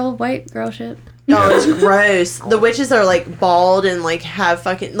 Real white girl shit. No, it's gross. The witches are like bald and like have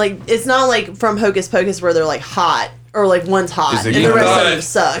fucking like it's not like from Hocus Pocus where they're like hot or like one's hot Is it and the rest of kinda- them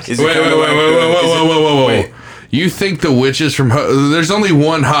suck. Is Wait, it wait, kinda wait, like wait, the- wait, is it- whoa. wait. You think the witches from there's only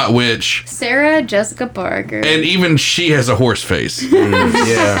one hot witch, Sarah Jessica Parker. and even she has a horse face.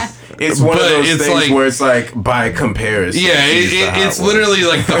 Yeah. It's one of But those it's things like- where it's like by comparison. Yeah, she's the hot it's one. literally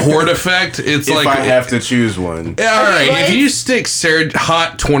like the horde effect. It's If like I have to choose one. Yeah, all right. what? If you stick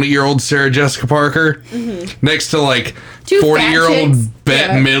hot 20-year-old Sarah Jessica Parker next to like Two fat 40-year-old chicks.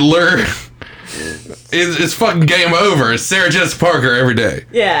 Bette Yeah. Midler, it's fucking game over. It's Sarah Jessica Parker every day.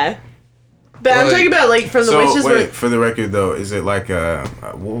 Yeah. But I'm Like- talking about like from the So witches wait, where for the record though, is it like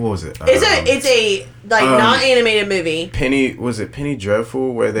what was it? it's a like not animated movie. Penny, was it Penny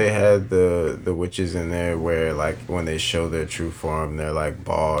Dreadful where they had the witches in there where like when they show their true form they're like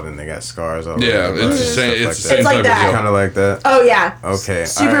bald and they got scars all Yeah, over their it's the body and same. stuff It's the like same It's like type that. of deal. kind of like that. Oh yeah. Okay,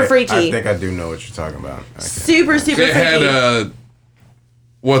 Super alright. freaky. I think I do know what you're talking about. Okay. Super It freaky. had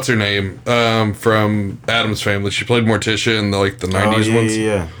what's her name from Addams Family. She played Morticia in the 90s yeah, ones.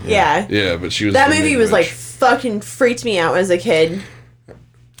 yeah. Yeah, but she was That the movie main was like witch. fucking freaked me out as a kid.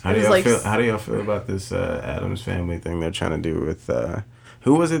 How do It was y'all like- feel? How do y'all feel about this Addams Family thing they're trying to do with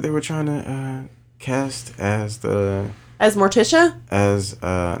who was it they were trying to cast as As Morticia?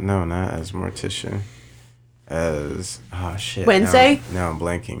 no, not as Morticia, as shit Wednesday? Now I'm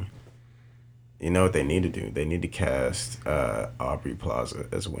blanking. You know what they need to do? They need to cast Aubrey Plaza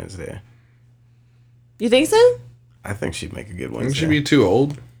as Wednesday. You think so? I think she'd make a good Wouldn't Wednesday. she be too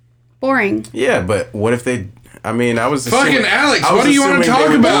old? Boring. Yeah, but what if they? I mean, I was Fucking assuming, Alex, I was what do you wanna assuming talk they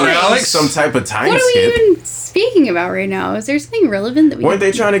would about, do Alex? Some type of time What are we skip. even speaking about right now? Is there something relevant that we Weren't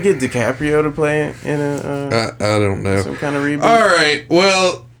they trying to get DiCaprio to play it in a I don't know. some kind of reboot? All right.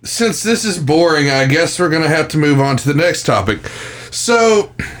 Well, since this is boring, I guess we're going to have to move on to the next topic.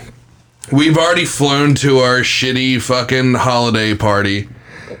 So, we've already flown to our shitty fucking holiday party.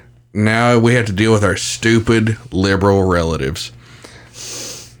 Now we have to deal with our stupid liberal relatives.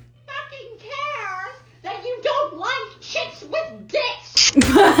 Fucking cares that you don't like chicks with dicks.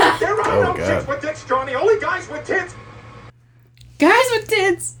 There are Oh, no God. chicks with dicks, Johnny. Only guys with tits. guys with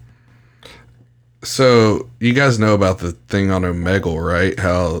tits? So, you guys know about the thing on Omegle, right?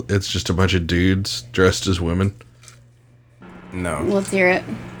 How it's just a bunch of dudes dressed as women? No. Let's hear it.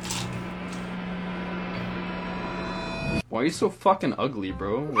 Why are you so fucking ugly,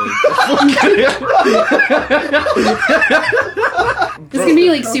 bro? This is gonna be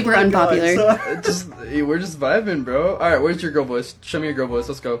like super unpopular. We're just vibing, bro. All right, where's your girl voice? Show me your girl voice.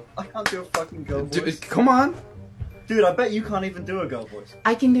 Let's go. I can't do a fucking girl voice. Dude, come on. Dude, I bet you can't even do a girl voice.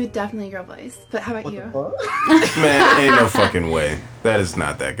 I can do definitely a girl voice, but how about you? Man, ain't no fucking way. That is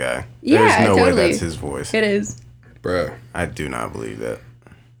not that guy. Yeah, There's no way totally. that's his voice. It is. Bro. I do not believe that.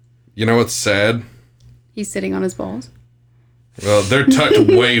 You know what's sad? He's sitting on his balls. Well, they're tucked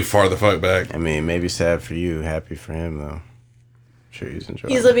way far the fuck back. I mean, maybe sad for you, happy for him though. I'm sure he's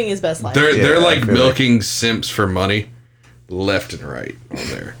enjoying. He's living his best life. They're I like feel milking simps for money, left and right on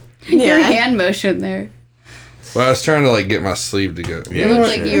there. Your hand motion there. Well, I was trying to like get my sleeve to go. It looked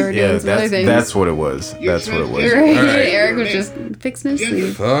like you were doing some other things. That's what it was. That's what it was. Right. All right. Eric was just fixing his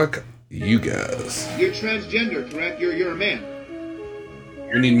sleeve. Fuck you guys. You're transgender, correct? You're a man.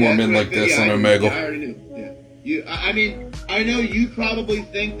 We need more men like this on Omegle. I already knew. Yeah. I mean, I know you probably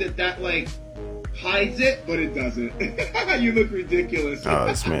think that like hides it, but it doesn't. You look ridiculous. Oh,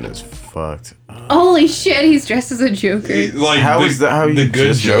 this man is fucked. Holy shit, he's dressed as a Joker. Like how is that? How are you good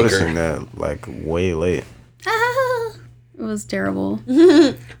just Joker. noticing that? Like way late. It was terrible.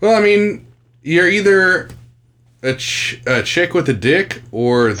 Well, I mean, you're either a chick with a dick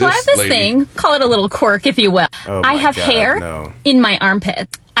or So I have this this lady. thing, call it a little quirk if you will. Oh I my have God, hair no. in my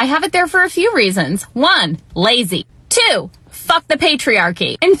armpits. I have it there for a few reasons. 1, lazy. 2, fuck the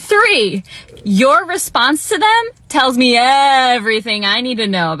patriarchy. And 3, your response to them tells me everything I need to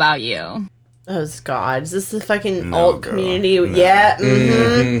know about you. Oh, God. Is this the fucking No, alt girl. community? No. Yeah.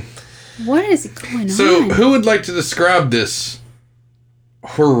 Mm-hmm. What is going So, on? who would like to describe this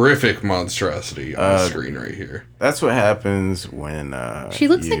horrific monstrosity on the screen right here? That's what happens when. She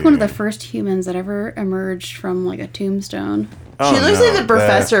looks like one of the first humans that ever emerged from like a tombstone. She looks like the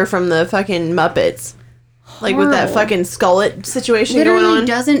professor from the fucking Muppets. Like with that Horrible. fucking skullet situation Literally going on.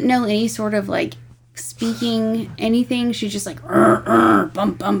 doesn't know any sort of like speaking anything. She's just like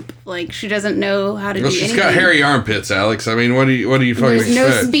bump bump. Like she doesn't know how to Well, do she's anything. got hairy armpits, Alex. I mean, what do you fucking There's no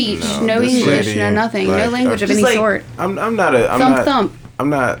expect? speech, no this English, lady, no nothing, like, no language of just any like- sort. I'm not a. I'm Thump not, thump. I'm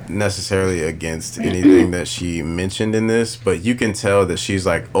not necessarily against anything that she mentioned in this, but you can tell that she's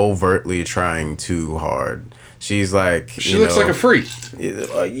like overtly trying too hard. She's like She looks like a freak.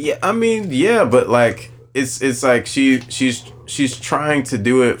 Yeah, I mean, yeah, but like it's like she's trying to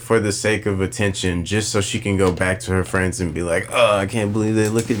do it for the sake of attention, just so she can go back to her friends and be like, oh, I can't believe they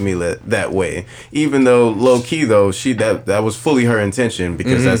look at me that way. Even though low key though, that was fully her intention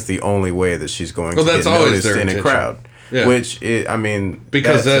because that's the only way that she's going to that's get always noticed their in a intention. crowd. Yeah. Which I mean,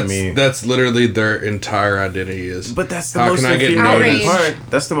 Because that, to me, that's literally their entire identity is. but that's the how most can I get infuriating noticed? part.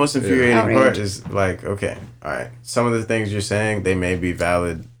 That's the most infuriating Outrage. part is like, okay, all right, some of the things you're saying, they may be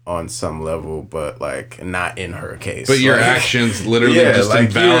valid on some level, but like not in her case. But your Like, actions literally yeah, just like,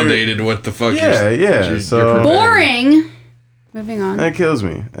 invalidated what the fuck Yeah, so Boring. Moving on. that kills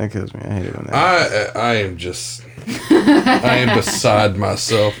me. I hate it when that. I am just I am beside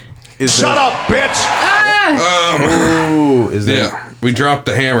myself. Shut up, bitch! Ooh, is that? Yeah, we dropped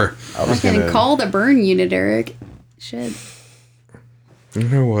the hammer. I was Fucking gonna. call the burn unit, Eric. Shit. You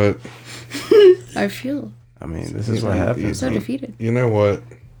know what? I feel I mean, this is what happens. so defeated. You know what?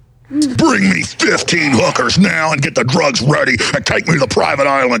 Bring me 15 hookers now and get the drugs ready and take me to the private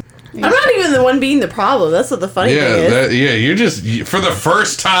island. I'm not even the one being the problem. That's what the funny thing is. You're just for the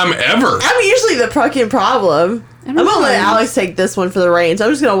first time ever. I'm usually the fucking problem. I'm gonna let Alex take this one for the reins. I'm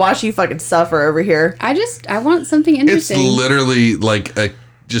just gonna watch you fucking suffer over here. I want something It's interesting. literally like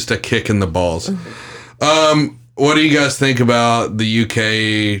just a kick in the balls. What do you guys think about the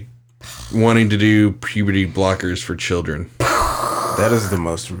UK wanting to do puberty blockers for children? That is the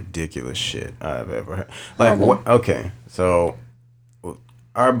most ridiculous shit I've ever heard. Like, what? Okay, so,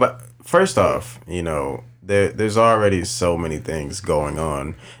 but first off, you know, there's already so many things going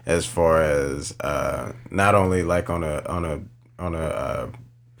on as far as not only like on a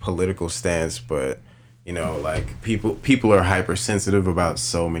political stance, but you know, like people are hypersensitive about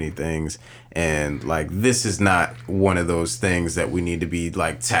so many things, and like this is not one of those things that we need to be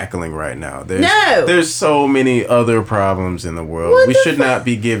like tackling right now. There's so many other problems in the world. We should not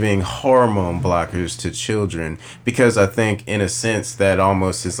be giving hormone blockers to children, because I think in a sense that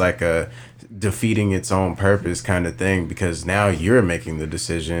almost is like a defeating its own purpose kind of thing, because now you're making the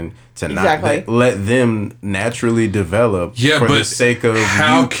decision to not let them naturally develop for the sake of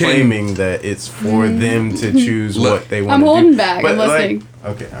you claiming that it's for them to choose what they want to do. I'm holding back. I'm listening.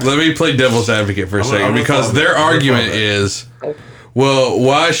 Okay. Let me play devil's advocate for a second, because their argument is, well,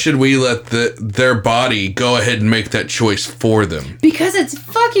 why should we let their body go ahead and make that choice for them? Because it's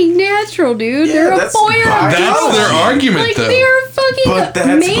fucking natural, dude. They're a boy or a girl. That's their argument, like, though. they're fucking But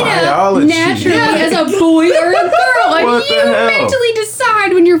that's made up biology. naturally as a boy or a girl. Like, What the you hell? mentally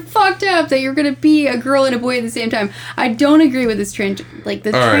decide when you're fucked up that you're gonna be a girl and a boy at the same time. I don't agree with this trans. Like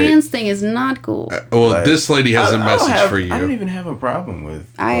the All right. trans thing is not cool. Well, Like, this lady has a message for you. I don't even have a problem with.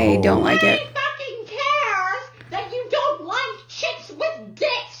 I don't like it. Fucking cares that you don't like chicks with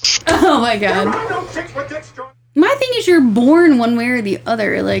dicks. Oh my god. My thing is you're born one way or the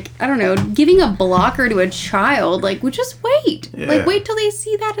other. Like, I don't know, giving a blocker to a child, like, well, just wait. Yeah. Like, wait till they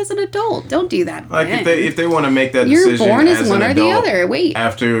see that as an adult. Don't do that. Like then. if they want to make that You're decision born as one an or the adult other. Wait.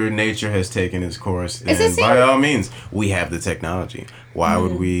 after nature has taken its course, It's the then same- by all means, we have the technology. Why Mm.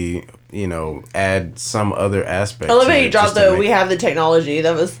 would we, add some other aspect? I love to how it you dropped just to the make- we have the technology.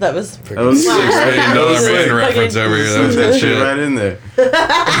 That was That was $6 million man reference over here. That was that that shit shit. right in there.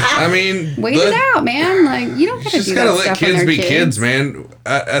 I mean, Wait it out, man. Like, you don't gotta Just do gotta that let stuff when kids they're be kids, man.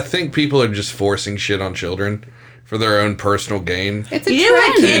 I think people are just forcing shit on children for their own personal gain. It's a You know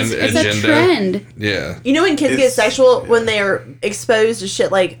what, trend. kids- It's agenda. a trend. Yeah. You know when kids get It's- sexual when they are exposed to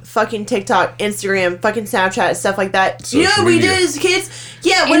shit like fucking TikTok, Instagram, fucking Snapchat, stuff like that. You know Social what we media. did as kids?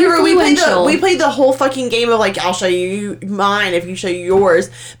 Yeah, whenever we Influential. played the whole fucking game of like I'll show you mine if you show you yours,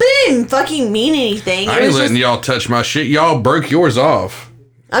 but it didn't fucking mean anything. I It ain't was letting just, y'all touch my shit. Y'all broke yours off.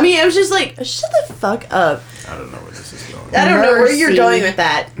 I mean, it was just like shut the fuck up. I don't know where this is going. I don't know where you're Mercy. going with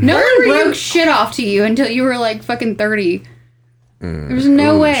that. No Where one were you- broke shit off to you until you were like fucking 30. There's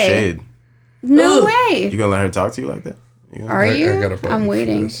no Ooh, way. Shade. No Ugh. way. You gonna let her talk to you like that? Are I you? got a button I'm for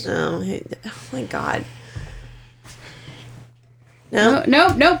waiting. this. Oh my god. No.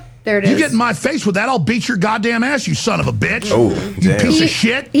 Nope. There it is. You get in my face with that, I'll beat your goddamn ass, you son of a bitch. Oh, You damn. piece of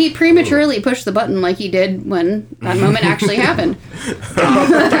shit. He prematurely pushed the button like he did when that moment actually happened.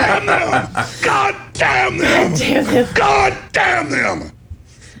 God damn them! Damn them. God damn them!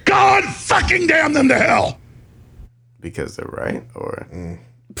 God fucking damn them to hell! Because they're right, or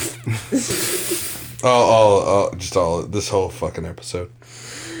All this whole fucking episode.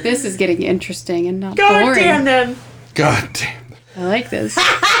 This is getting interesting and not God boring. damn them. God damn. I like this.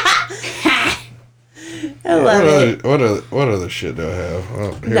 I love it. What other shit do I have?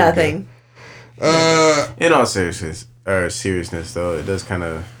 Oh, here we go. Nothing. in all seriousness though, it does kind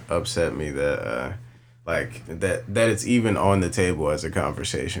of upset me that that it's even on the table as a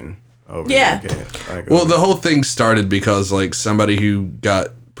conversation over Yeah. the weekend. Like, Well, the whole thing started because like somebody who got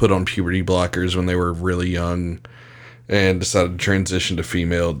put on puberty blockers when they were really young and decided to transition to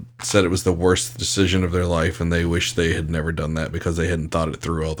female said it was the worst decision of their life and they wish they had never done that because they hadn't thought it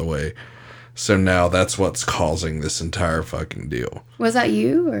through all the way. So now that's what's causing this entire fucking deal. Was that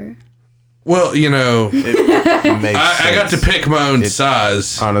you or? Well, it makes I got to sense. pick my own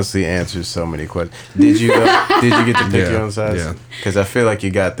size. Honestly, answers so many questions. Did you get to pick your own size? Yeah. Because I feel like you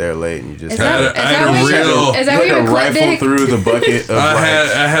got there late and you just Is that- I had a real. Is that where you you had to clip rifle dick? through the bucket of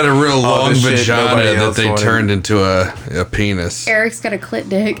I had a real all long the shit vagina nobody that else they wanted. turned into a penis. Eric's got a clit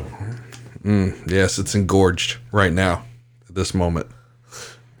dick. Yes, it's engorged right now at this moment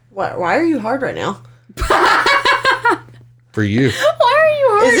Why are you hard right now? for you. Why are you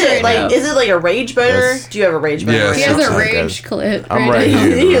hard Is it right now? is it like a rage boner? That's- Do you have a rage boner? Yes. He right has now? a Sometimes rage clit. I'm right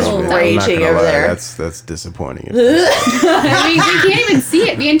here. He is I'm not raging gonna over lie, there. That's disappointing. I mean, we can't even see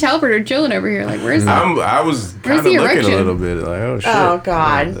it. Me and Talbert are chilling over here. Like, where's that? I was Where's kind of the looking erection? a little bit like, oh shit. Oh,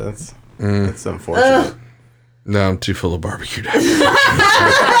 God. That's unfortunate. No, I'm too full of barbecue.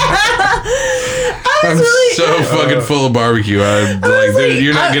 I'm really- so fucking full of barbecue. I'm like, dude,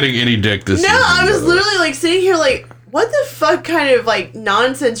 you're not getting any dick this No, season. I was literally like sitting here like, what the fuck kind of like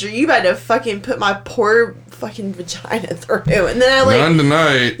nonsense are you about to fucking put my poor fucking vagina through? And then I like, None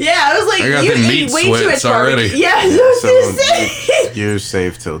tonight. yeah, I was like, I got you the ate meat way too much sweats already. barbecue. Yeah, I was gonna So say. you're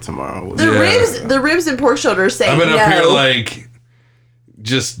safe till tomorrow. The ribs and pork shoulders say I've been no. up here like,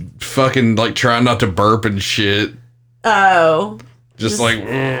 just fucking like trying not to burp and shit. Oh. Just like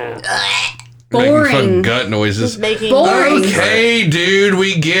Boring. making fucking gut noises. Just making Boring. Okay, dude,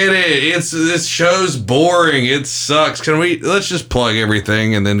 we get it. This show's boring. It sucks. Let's just plug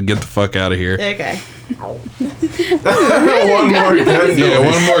everything and then get the fuck out of here. Okay. One more gut Yeah,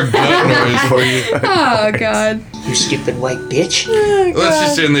 one more gut noise for you. Oh, God. You stupid white bitch. Let's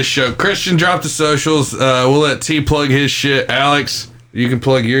just end this show. Christian, drop the socials. We'll let T plug his shit. Alex, you can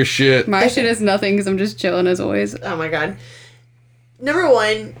plug your shit. My shit is nothing because I'm just chilling as always. Oh my god. Number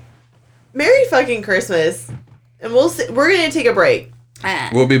one, Merry fucking Christmas. And we're gonna take a break.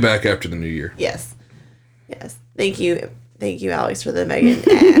 We'll be back after the new year. Yes. Yes. Thank you, Alex, for the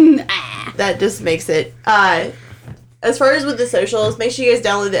Megan. That just makes it. As far as with the socials, make sure you guys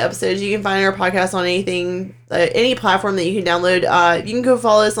download the episodes. You can find our podcast on anything, any platform that you can download. You can go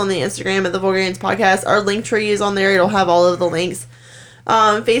follow us on the Instagram at the Vulgarians Podcast. Our link tree is on there. It'll have all of the links.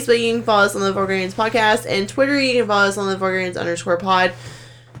 Facebook, you can follow us on the Vulgarians Podcast. And Twitter, you can follow us on the Vulgarians_pod.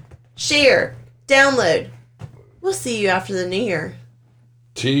 Share. Download. We'll see you after the new year.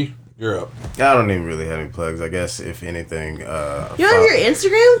 T, you're up. I don't even really have any plugs. I guess, if anything... you have your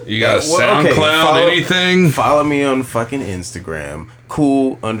Instagram? You got a SoundCloud, anything? Follow me on fucking Instagram.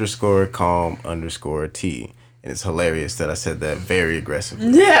 cool_calm_T. And it's hilarious that I said that very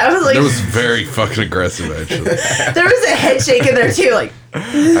aggressively. Yeah, I was like... It was very fucking aggressive, actually. There was a head shake in there, too. Like,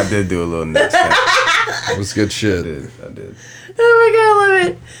 I did do a little neck snap. It was good shit. I did. Oh my god, I love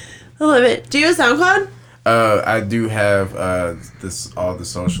it. I love it. Do you have SoundCloud? I do have all the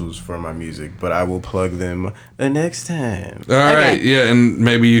socials for my music, but I will plug them the next time. All right, yeah, and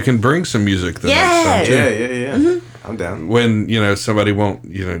maybe you can bring some music the next time, too. Yeah. Mm-hmm. I'm down. When, somebody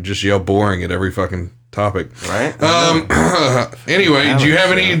won't, just yell boring at every fucking topic. Right? Anyway, do you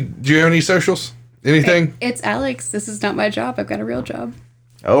have any socials? Anything? It's Alex. This is not my job. I've got a real job.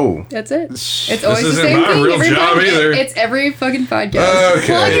 Oh. That's it. It's always the This same isn't my thing. real job either. It's every fucking podcast. Okay.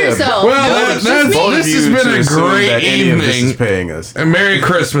 Plug yourself. Well, this has been a great evening. Paying us. And Merry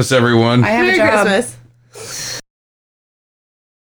Christmas, everyone. I have Merry a job. Christmas.